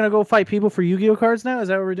 are we gonna go fight people for Yu-Gi-Oh cards now? Is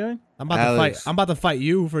that what we're doing? I'm about to fight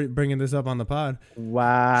you for bringing this up on the pod.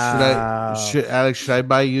 Wow. Should I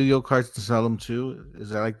buy Yu-Gi-Oh cards to sell them too? Is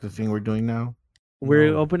that like the thing we're doing now?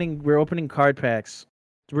 We're opening card packs.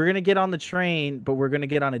 We're gonna get on the train, but we're gonna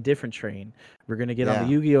get on a different train. We're gonna get on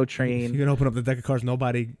the Yu-Gi-Oh train. You're gonna open up the deck of cards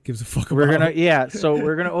nobody gives a fuck about. So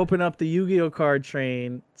we're gonna open up the Yu-Gi-Oh card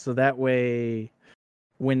train, so that way,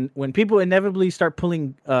 when people inevitably start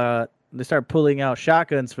pulling out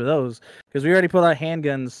shotguns for those, because we already pulled out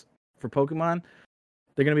handguns for Pokemon.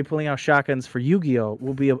 They're gonna be pulling out shotguns for Yu-Gi-Oh.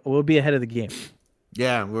 We'll be ahead of the game.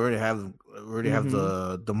 Yeah, we already have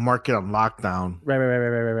the market on lockdown.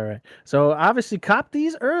 Right. So obviously, cop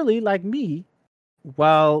these early, like me,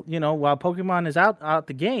 while Pokemon is out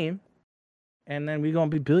the game, and then we're gonna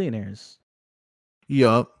be billionaires.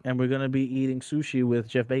 Yup. And we're gonna be eating sushi with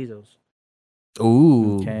Jeff Bezos.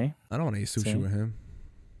 Ooh. Okay. I don't want to eat sushi with him.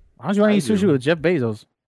 Why don't you want to eat sushi with Jeff Bezos?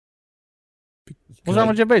 What's wrong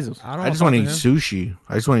with Jeff Bezos? I just want to eat sushi.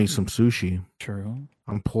 I just want to eat some sushi. True.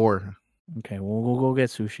 I'm poor. Okay, we'll go get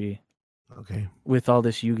sushi. Okay. With all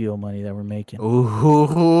this Yu-Gi-Oh money that we're making.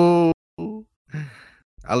 Ooh.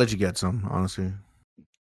 I'll let you get some, honestly.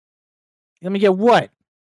 Let me get what?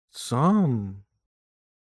 Some.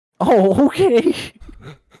 Oh, okay.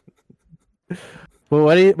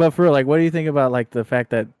 But for real, like, what do you think about like the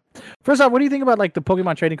fact that? First off, what do you think about like the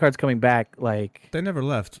Pokemon trading cards coming back? Like they never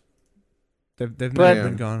left. They've never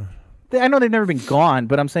been gone. I know they've never been gone,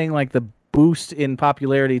 but I'm saying like the boost in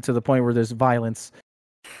popularity to the point where there's violence.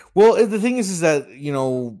 Well, the thing is that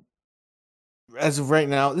as of right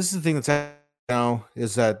now, this is the thing that's happening now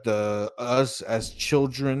is that us as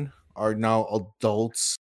children are now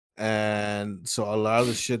adults, and so a lot of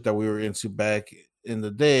the shit that we were into back in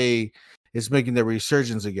the day is making their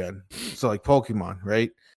resurgence again. So like Pokemon,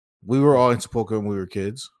 right? We were all into Pokemon when we were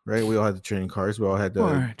kids, right? We all had the trading cards. We all had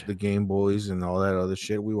the Game Boys and all that other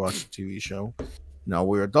shit. We watched the TV show. Now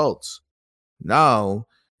we're adults. Now,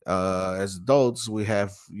 as adults, we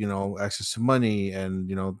have, access to money and,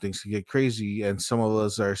 things can get crazy. And some of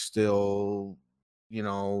us are still,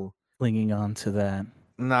 clinging on to that.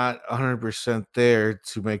 not 100% there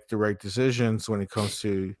to make the right decisions when it comes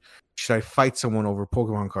to should I fight someone over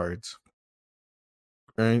Pokemon cards,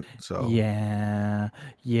 right? So yeah,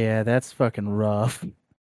 that's fucking rough.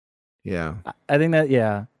 yeah, I think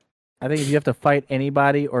that I think if you have to fight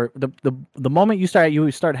anybody, or the moment you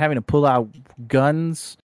start having to pull out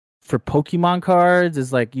guns for Pokemon cards,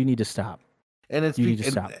 is like you need to stop. and it's You need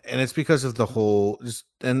to stop. and it's because of the whole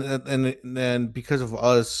and because of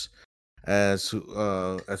us as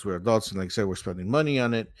we're adults, and like I said, we're spending money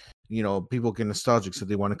on it. You know, people get nostalgic, so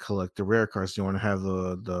they want to collect the rare cards. They want to have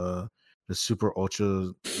the super ultra,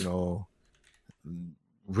 you know,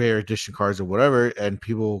 rare edition cards or whatever. And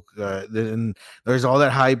people, then there's all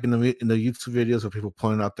that hype in the YouTube videos of people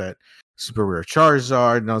pointing out that super rare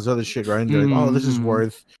Charizard and all this other shit, right? And they're like, oh, this is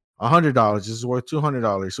worth $100. This is worth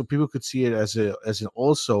 $200. So people could see it as an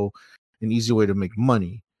also an easy way to make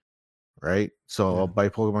money, right? So I'll buy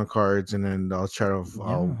Pokemon cards, and then I'll try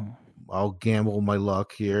to I'll gamble my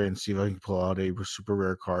luck here and see if I can pull out a super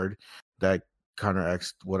rare card that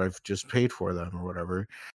counteracts what I've just paid for them or whatever.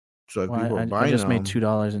 So if people are buying I just them, made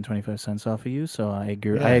 $2.25 off of you, so I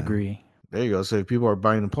agree. Yeah. I agree. There you go. So if people are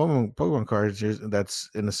buying the Pokemon cards, that's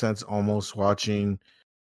in a sense almost watching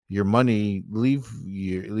your money leave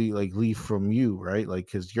from you, right? Like,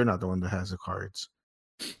 because you're not the one that has the cards.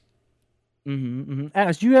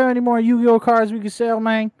 Alex, do you have any more Yu-Gi-Oh cards we can sell,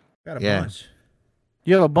 man? Got a bunch.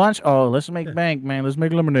 You have a bunch? Oh, let's make bank, man. Let's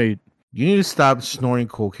make lemonade. You need to stop snorting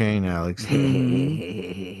cocaine, Alex.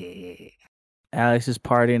 Alex is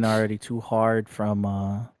partying already too hard from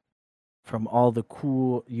all the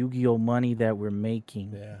cool Yu-Gi-Oh money that we're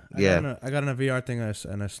making. Yeah. I got on a VR thing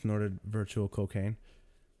and I snorted virtual cocaine.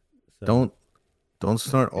 So. Don't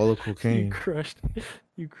snort all the cocaine.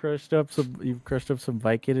 You crushed up some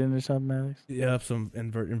Vicodin or something, Alex? Yeah, some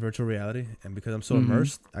in virtual reality, and because I'm so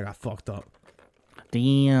immersed, I got fucked up.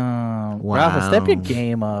 Damn. Wow. Rafa, step your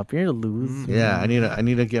game up. You're a loser. Yeah, I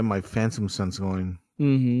need to get my Phantom Sense going.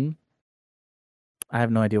 I have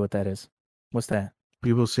no idea what that is. What's that?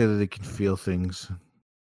 People say that they can feel things.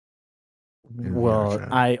 Well,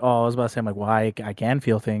 I was about to say, I'm like, well, I can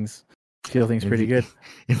feel things. Feel things pretty good.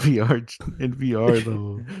 In VR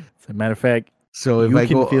though. As a matter of fact, so if you I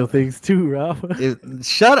can go, feel things too, Rafa.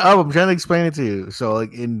 Shut up! I'm trying to explain it to you. So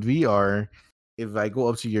like in VR, if I go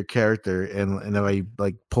up to your character and if I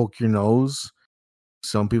like poke your nose,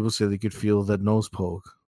 some people say they could feel that nose poke.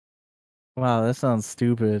 Wow, that sounds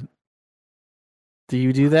stupid. Do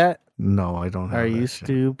you do that? No, I don't. Are you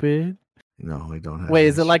stupid? No, I don't have. Wait,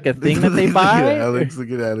 is it like a thing that they buy? Look at Alex. Look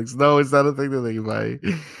at Alex. No, it's not a thing that they buy.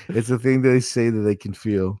 It's a thing that they say that they can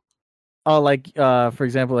feel. Oh, like for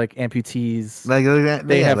example, like amputees. Like that,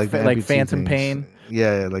 they have like phantom pain.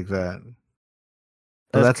 Yeah, like that.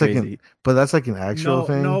 But that's crazy. Like an actual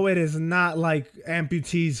thing. No, it is not like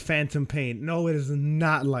amputees phantom pain. No, it is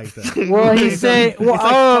not like that. Well, he say,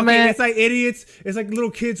 well, man, it's like idiots. It's like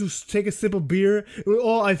little kids who take a sip of beer.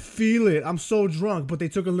 Oh, I feel it. I'm so drunk, but they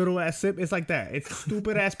took a little ass sip. It's like that. It's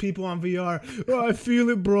stupid ass people on VR. Oh, I feel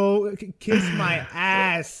it, bro. Kiss my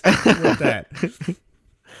ass with that.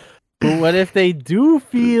 But what if they do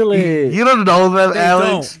feel it? You don't know that,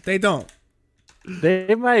 Alex. They don't.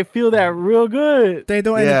 They might feel that real good. They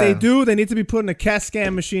don't, and if they do, they need to be put in a CAT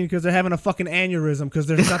scan machine because they're having a fucking aneurysm because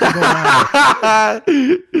there's nothing going on.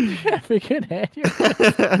 Having an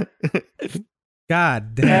aneurysm.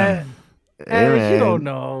 God damn. Alex, you don't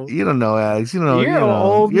know. You don't know, Alex. You don't know. You're an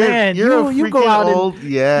old man. You go out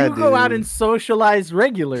and go out and socialize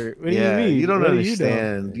regular. What do you mean? You don't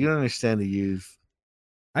understand. You don't understand the youth.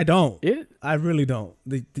 I don't. I really don't.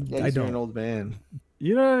 I don't. You're an old man.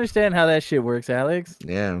 You don't understand how that shit works, Alex.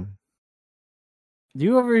 Yeah.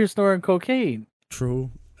 You over here snorting cocaine. True.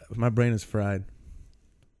 My brain is fried.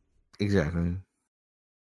 Exactly.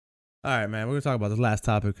 All right, man. We're going to talk about this last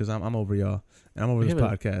topic because I'm over y'all. And I'm over this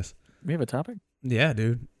podcast. We have a topic? Yeah,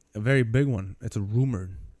 dude. A very big one. It's a rumor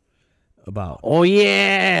about. Oh,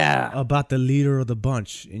 yeah. About the leader of the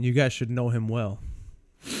bunch. And you guys should know him well.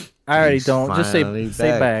 I already don't. Just say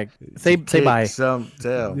back. Say bye. Some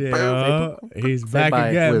tell. Yeah, he's back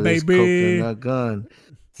again, with baby. His coconut gun.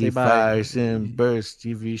 He fires and bursts.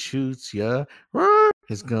 If he shoots,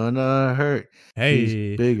 it's gonna hurt. Hey,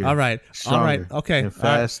 he's bigger. All right. Okay. And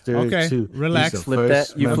faster. Okay. Too. Relax. Flip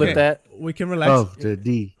that. You flip that. We can relax. Of the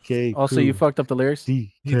DK. Also, you fucked up the lyrics.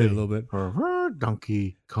 DK. You did a little bit.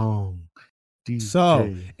 Donkey Kong. DK.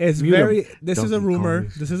 So it's very. This is a rumor.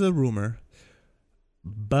 This is a rumor.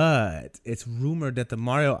 But it's rumored that the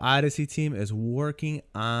Mario Odyssey team is working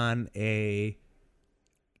on a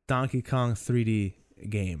Donkey Kong 3D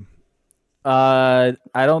game. I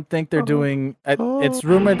don't think they're doing. It's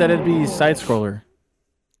rumored that it'd be side scroller.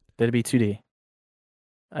 That'd be 2D.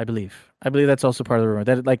 I believe that's also part of the rumor.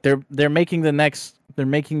 That like they're making the next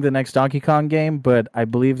Donkey Kong game, but I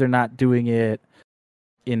believe they're not doing it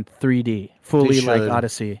in 3D fully like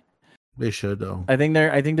Odyssey. They should though. I think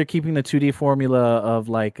they're keeping the 2D formula of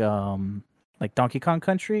like Donkey Kong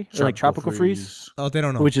Country or like Tropical Freeze. Oh, they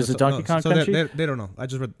don't know. Which is a Donkey Kong Country. They don't know. I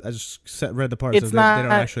just read the parts. They don't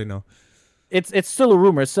actually know. It's still a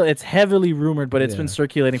rumor. So it's heavily rumored, but it's been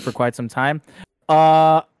circulating for quite some time.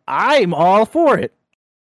 I'm all for it.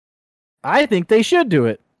 I think they should do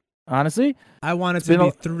it. Honestly, I want it to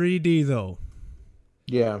be 3D though.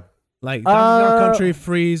 Yeah, like Donkey Kong Country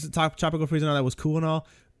Freeze, Tropical Freeze, and all that was cool and all.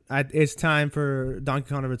 It's time for Donkey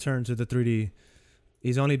Kong to return to the 3D.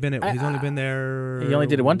 He's only been there. He only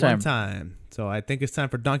did it one time. So I think it's time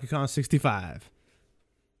for Donkey Kong 65.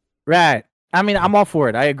 Right. I mean, I'm all for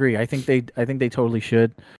it. I agree. I think they totally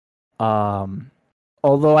should.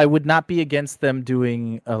 Although I would not be against them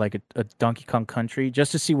doing a Donkey Kong Country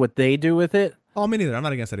just to see what they do with it. Oh, me neither. I'm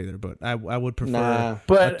not against that either, but I would prefer. Nah.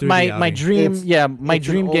 But my dream,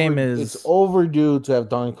 dream game is it's overdue to have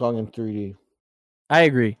Donkey Kong in 3D. I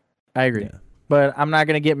agree. Yeah. But I'm not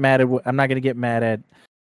gonna get mad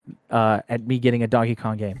at me getting a Donkey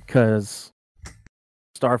Kong game because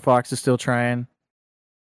Star Fox is still trying.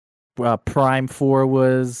 Prime 4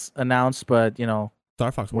 was announced, but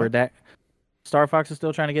Star Fox. Star Fox is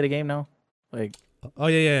still trying to get a game now. Like, oh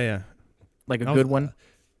yeah. Like a good one.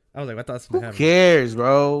 I was like, I thought who cares,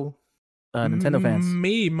 bro? Nintendo fans.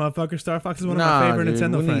 Me, motherfucker. Star Fox is one of my favorite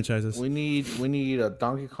Nintendo franchises. We need a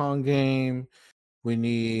Donkey Kong game. We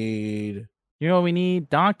need. You know what we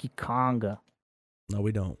need? Donkey Konga. No,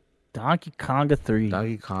 we don't. Donkey Konga 3.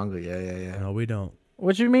 Donkey Konga, yeah. No, we don't.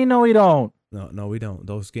 What you mean? No, we don't. No, we don't.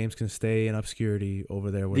 Those games can stay in obscurity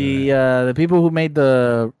over there. The people who made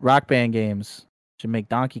the Rock Band games should make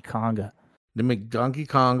Donkey Konga. They make Donkey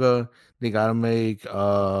Konga. They gotta make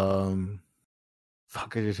fuck,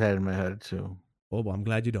 I just had it in my head too. Oh, well, I'm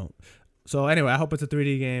glad you don't. So anyway, I hope it's a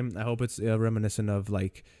 3D game. I hope it's reminiscent of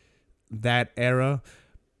like that era.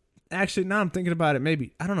 Actually, now I'm thinking about it.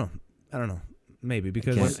 Maybe I don't know. Maybe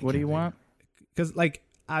because what do you want? Because like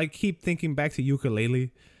I keep thinking back to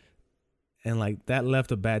Yooka-Laylee, and like that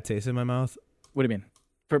left a bad taste in my mouth. What do you mean?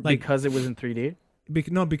 Because it was in 3D?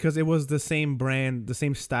 No, because it was the same brand, the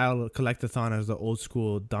same style of collectathon as the old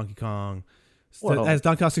school Donkey Kong, as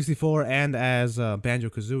Donkey Kong 64 and as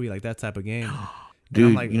Banjo-Kazooie, like that type of game.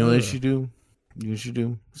 Dude, like, you know what they should do? You should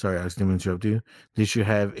do. Sorry, I was going to interrupt you. They should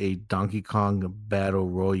have a Donkey Kong Battle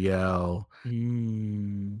Royale.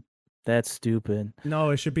 That's stupid.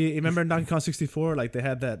 No, it should be. Remember in Donkey Kong 64, like they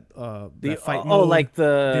had that fight mode, like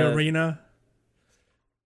the arena.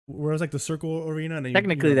 Where it was like the circle arena. And then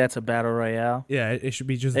technically, that's a battle royale. Yeah, it should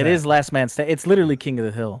be just. It is Last Man Standing. It's literally King of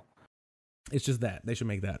the Hill. It's just that they should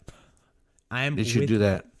make that. They should do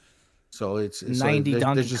that. So it's 90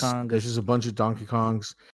 Donkey Kong. There's just a bunch of Donkey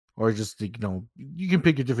Kongs, or just you can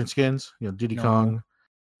pick your different skins. Diddy Kong,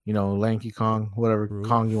 Lanky Kong, whatever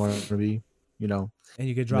Kong you want it to be. And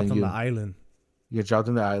you get dropped on the island. You get dropped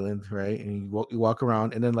on the island, right? And you walk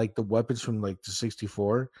around, and then like the weapons from like the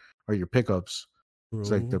 64 are your pickups. It's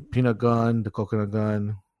like the peanut gun, the coconut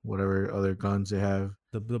gun, whatever other guns they have.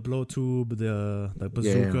 The blow tube, the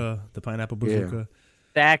bazooka, the pineapple bazooka.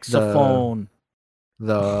 Saxophone.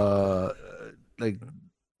 The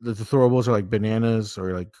throwables are like bananas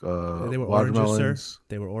or like they were watermelons. Oranges, sir.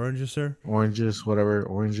 They were oranges, sir. Oranges, whatever,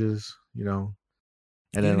 oranges, And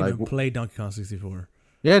then like play Donkey Kong 64.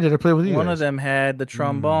 Yeah, did I play with you? One of them had the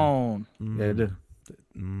trombone. Yeah, I did.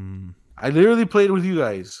 I literally played with you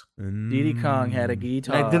guys. Diddy Kong had a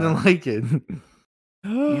guitar. I didn't like it.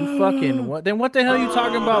 You fucking what? Then what the hell are you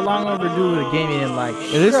talking about? Long overdue with a game you didn't like?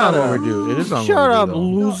 It is long overdue. It is long overdue. Shut up,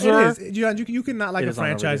 loser. No, it is. You can not like a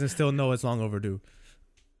franchise and still know it's long overdue.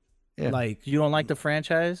 Yeah. Like you don't like the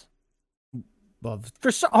franchise?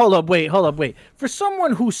 Hold up, wait. For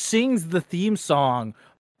someone who sings the theme song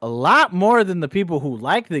a lot more than the people who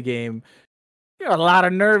like the game, you have a lot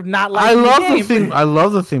of nerve not liking the game. I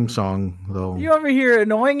love the theme song though. You over here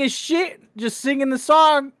annoying as shit, just singing the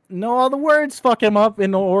song. Know all the words, fuck him up in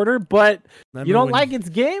no order, but you don't like its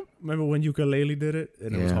game? Remember when Yooka-Laylee did it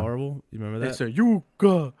and it was horrible? You remember that? They said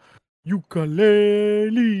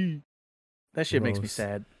Yooka-Laylee. That shit makes me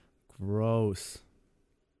sad. Gross.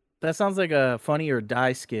 That sounds like a Funny or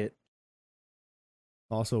Die skit.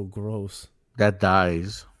 Also gross. That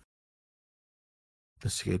dies. The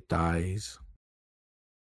skit dies.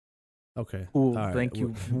 Okay. Cool. Right. Thank you,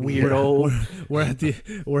 weirdo. We're at the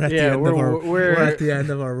end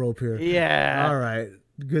of our rope here. Yeah. All right.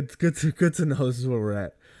 Good to know this is where we're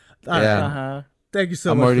at. All right. Thank you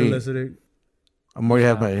so much for listening. I'm already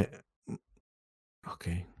have my.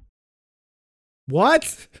 Okay.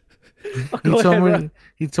 What? He told me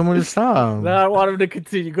to stop. No, I want him to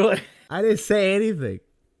continue. Go ahead. I didn't say anything.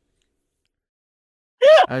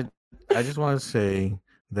 I just want to say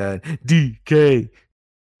that DK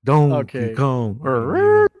Donkey Kong.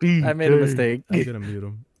 DK. I made a mistake. I'm gonna mute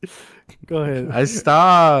him. Go ahead. I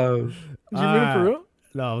stopped. Did you mute him for real?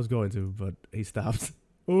 No, I was going to, but he stopped.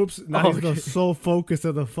 Oops. Now he's so focused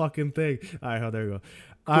on the fucking thing. All right, there you go.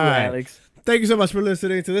 All right, Alex. Thank you so much for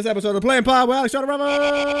listening to this episode of Playing Pod with Alex Shot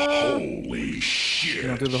Holy shit. You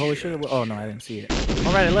don't do the holy shit? Oh, no, I didn't see it.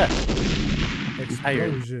 All right, I left.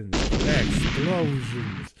 Explosions.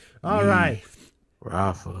 All right.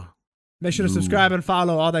 Rafa. Make sure to subscribe and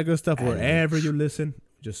follow, all that good stuff wherever you listen.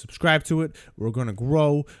 Just subscribe to it. We're going to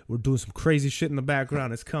grow. We're doing some crazy shit in the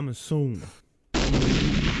background. It's coming soon.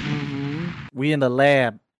 We in the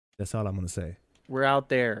lab. That's all I'm going to say. We're out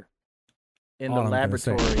there in All the I'm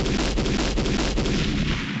laboratory.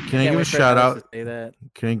 Can I give a shout out? Say that.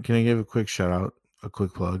 Can I give a quick shout out? A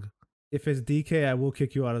quick plug? If it's DK, I will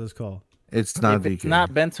kick you out of this call. It's not If DK. it's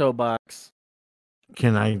not bento box.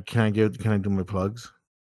 Can I do my plugs?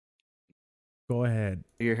 Go ahead.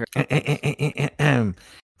 You're here.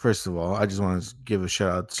 First of all, I just want to give a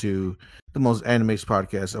shout out to the most animated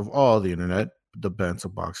podcast of all the internet, the Bento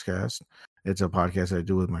Boxcast. It's a podcast I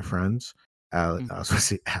do with my friends. I was going to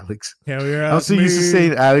say Alex. Hell yeah. I was so used to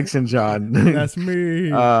saying Alex and John. That's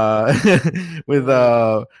me. with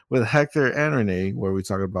Hector and Renee, where we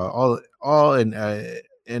talk about all in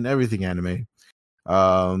everything anime.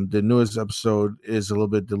 The newest episode is a little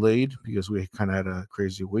bit delayed because we kind of had a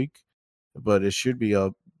crazy week, but it should be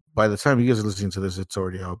up by the time you guys are listening to this. It's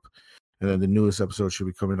already up, and then the newest episode should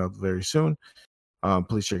be coming up very soon.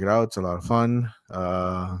 Please check it out. It's a lot of fun.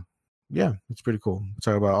 Yeah, it's pretty cool. We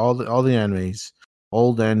talk about all the animes,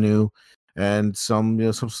 old and new, and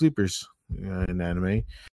some some sleepers in anime.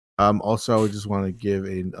 Also, I would just want to give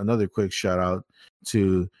another quick shout out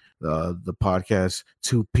to the podcast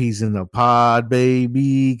Two Peas in the Pod,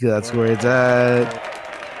 baby. That's where it's at.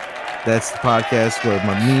 That's the podcast where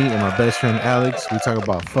me and my best friend Alex, we talk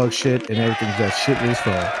about fuck shit and everything that shit is for.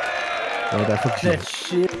 That fuck shit.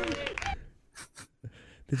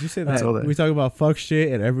 Did you say that? We talk about fuck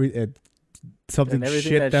shit and something and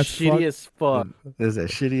shit that's shitty as fuck. Is that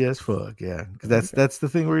shitty as fuck? Yeah, because that's the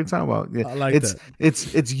thing we're talking about. Yeah, I like that.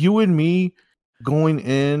 It's you and me going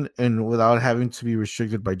in and without having to be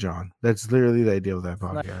restricted by John. That's literally the idea of that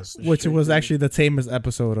podcast. Which was actually the tamest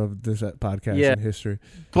episode of this podcast in history.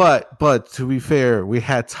 But to be fair, we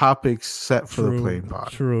had topics set for the Playing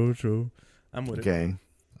Pod. True. I'm with it.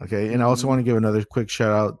 Okay, and I also want to give another quick shout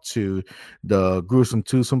out to the Gruesome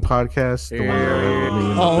Twosome podcast. The one that me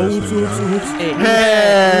and my best friend John.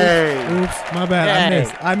 Hey! Oops, my bad.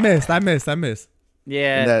 I missed.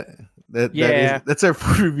 Yeah. That's our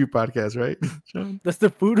food review podcast, right, John? That's the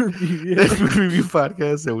food review. Yeah. That's food review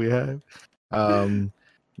podcast that we have.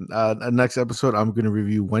 Next episode, I'm going to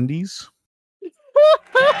review Wendy's.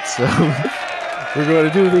 So we're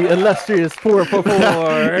going to do the illustrious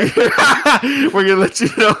 444. We're going to let you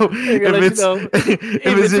know if it's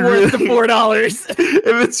worth the $4.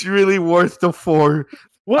 If it's really worth the $4.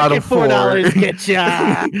 What out can of $4 get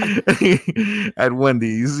ya? At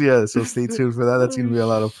Wendy's? Yeah, so stay tuned for that. That's gonna be a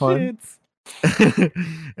lot of fun.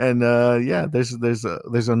 And there's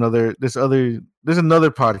another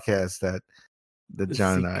podcast that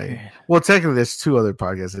John and I. Well, technically, there's two other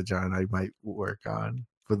podcasts that John and I might work on.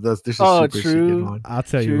 But there's a super secret one. I'll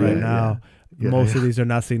tell you right now. Most of these are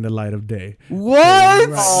not seeing the light of day. What?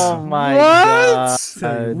 Oh my god!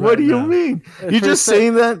 What do you mean? You're just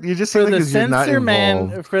saying that? You're just saying that because you're not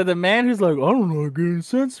involved. For the man who's like, I don't know, getting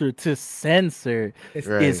censored to censor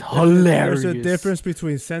is hilarious. There's a difference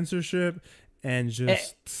between censorship and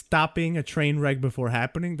just stopping a train wreck before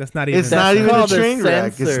happening. That's not even. It's not even a train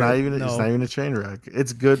wreck. It's not even a train wreck.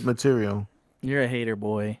 It's good material. You're a hater,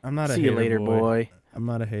 boy. I'm not a hater. See you later, boy. I'm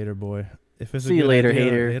not a hater, boy. If it's see you later,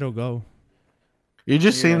 hater. It'll go. You're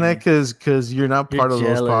just saying that because you're not part of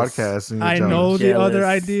those podcasts. And I know the other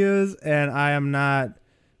ideas, and I am not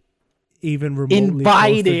even remotely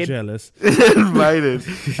invited. Jealous. Invited,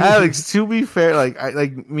 Alex. To be fair,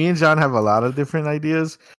 like me and John have a lot of different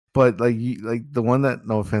ideas, but like the one that,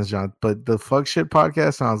 no offense, John, but the fuck shit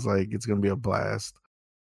podcast sounds like it's gonna be a blast.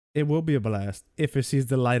 It will be a blast if it sees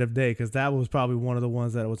the light of day, because that was probably one of the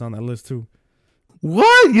ones that was on that list too.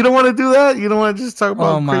 What? You don't want to do that? You don't want to just talk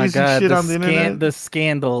about crazy shit on the internet? The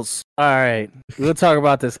scandals. All right. We'll talk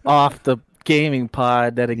about this off the gaming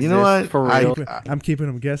pod that exists. You know what? For real. I'm keeping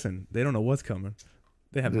them guessing. They don't know what's coming.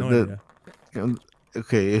 They have no idea.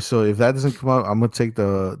 Okay, so if that doesn't come out, I'm gonna take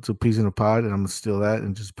the 2 peas in a pod and I'm gonna steal that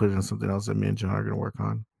and just put it on something else that me and John are gonna work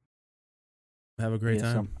on. Have a great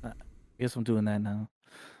time. I guess I'm doing that now.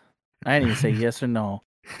 I didn't even say yes or no.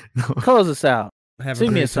 No. Close us out. Have Sing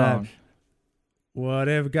a me great a song. time. What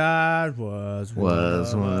if God was one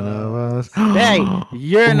of us? Hey,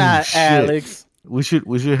 you're Oh, not shit. Alex. We should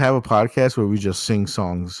have a podcast where we just sing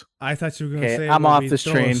songs. I thought you were gonna Okay, say I'm where off we this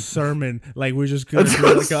throw train. a sermon, like we're just gonna Let's do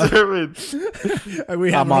go like a sermon.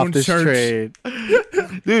 we have I'm our off own this church.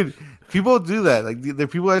 trade. Dude, people do that. Like the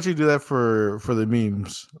people actually do that for the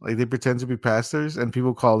memes. Like they pretend to be pastors and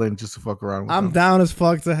people call in just to fuck around with I'm them. down as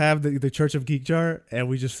fuck to have the Church of Geek Jar, and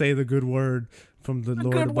we just say the good word from the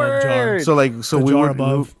Lord good above jar. word. So The we jar would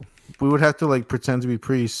above. we would have to like pretend to be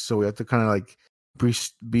priests, so we have to kind of like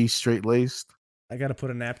be straight laced. I gotta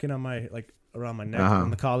put a napkin on my around my neck Uh-huh. on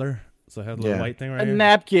the collar, so I have a little Yeah. white thing right A here.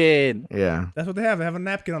 napkin. Yeah. That's what they have. They have a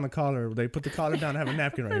napkin on the collar. They put the collar down and have a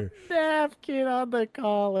napkin right here. Napkin on the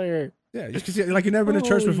collar. Yeah, just 'cause like you've never been to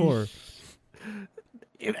church Holy before.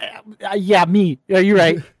 Yeah, me. Yeah, you're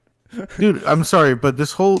right. Dude, I'm sorry, but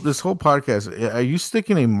this whole podcast, are you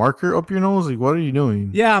sticking a marker up your nose? Like, what are you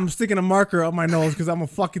doing? Yeah, I'm sticking a marker up my nose because I'm a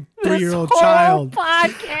fucking 3-year-old This whole child.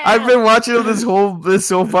 podcast. I've been watching him this whole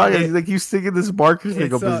podcast. Like, he's sticking this marker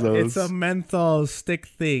thing up his It's nose. a menthol stick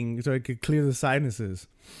thing so it could clear the sinuses.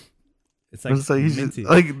 It's like It's like he's minty. just,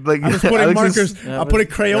 like I'm just putting Alex markers. Is, Yeah, I'm putting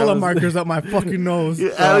Crayola that was- markers up my fucking nose.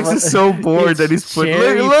 yeah, Alex is so bored that he's putting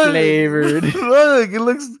cherry look, flavored. Look, it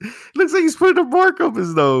looks like he's putting a mark up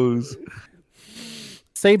his nose.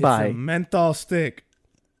 Say It's a bye. menthol stick.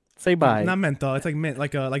 Say bye. Not menthol. It's like mint,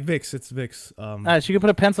 like Vicks. It's Vicks. You can put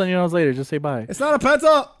a pencil on your nose later. Just say bye. It's not a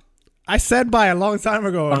pencil. I said bye a long time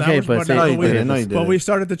ago. and Okay, that was- but say- No, you wait, didn't. No, you But didn't. we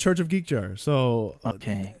started the Church of Geek Jar. So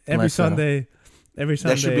Okay. every let's, Sunday,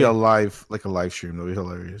 That should be a live stream. That'd be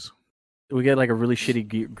hilarious. we get like a really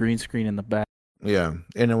shitty green screen in the back. Yeah,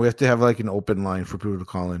 and then we have to have like an open line for people to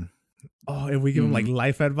call in. Oh, and we give them like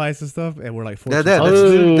life advice and stuff, and we're like, That's Oh,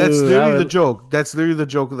 literally that the was- joke. That's literally the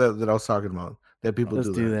joke that I was talking about. That people Let's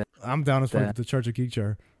do that. I'm down as fuck that. with the Church of Geek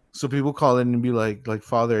Jar. So people call in and be like,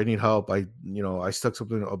 Father, I need help. I stuck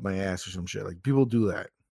something up my ass or some shit. Like people do that.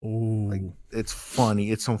 Ooh, Like it's funny.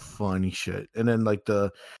 It's some funny shit. And then like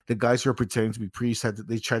the guys who are pretending to be priests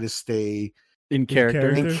they try to stay In character.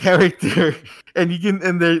 character. in character, and you can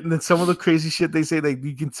and then some of the crazy shit they say, like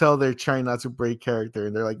you can tell they're trying not to break character,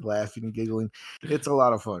 and they're like laughing and giggling. It's a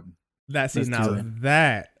lot of fun. that's it. Let's Now do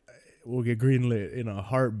that will get greenlit in a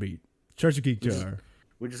heartbeat. Church of Geek Jar.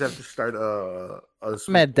 We just have to start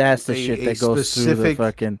Man, that's the a- shit a that goes through the specific-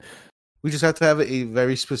 fucking. We just have to have a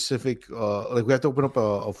very specific, like we have to open up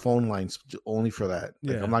a phone line only for that.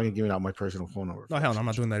 Like, Yeah. I'm not gonna give out my personal phone number. No, hell no, I'm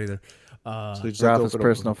not doing that either. So we just have to Ralph's open up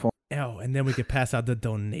personal phone. Oh, and then we could pass out the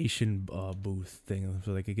donation booth thing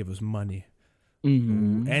so they could give us money.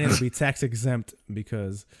 Mhm. And it'll be tax exempt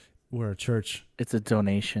because we're a church It's a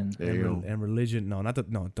donation. There you go. and religion. No,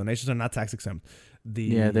 donations are not tax exempt.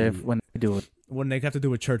 Yeah, when they do it. When they have to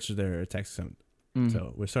do with church, they're tax exempt. Mhm.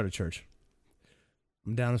 So we start a church.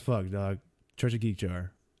 I'm down as fuck, dog. Church of Geek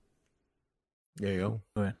Jar. There you go.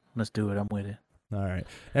 Good. Let's do it. I'm with it. All right.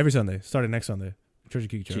 Every Sunday. Starting next Sunday. Church of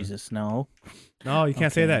Geek Jar. Jesus, no. No, you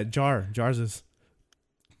can't say Okay. that. Jars is.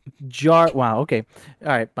 Jar. Wow. Okay. All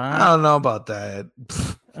right. I Bye. don't know about that.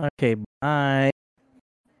 Okay. Bye.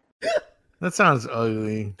 That sounds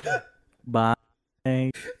ugly. Bye.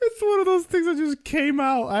 It's one of those things that just came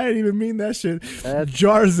out. I didn't even mean that shit. That's-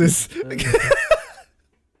 Jars is.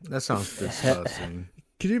 That sounds disgusting.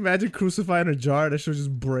 Can you imagine crucifying a jar that should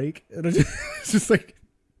just break? And it's just like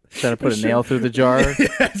Trying to put a Shit. nail through the jar.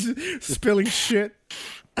 yeah, just spilling shit.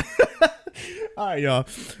 All right, y'all.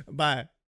 Bye.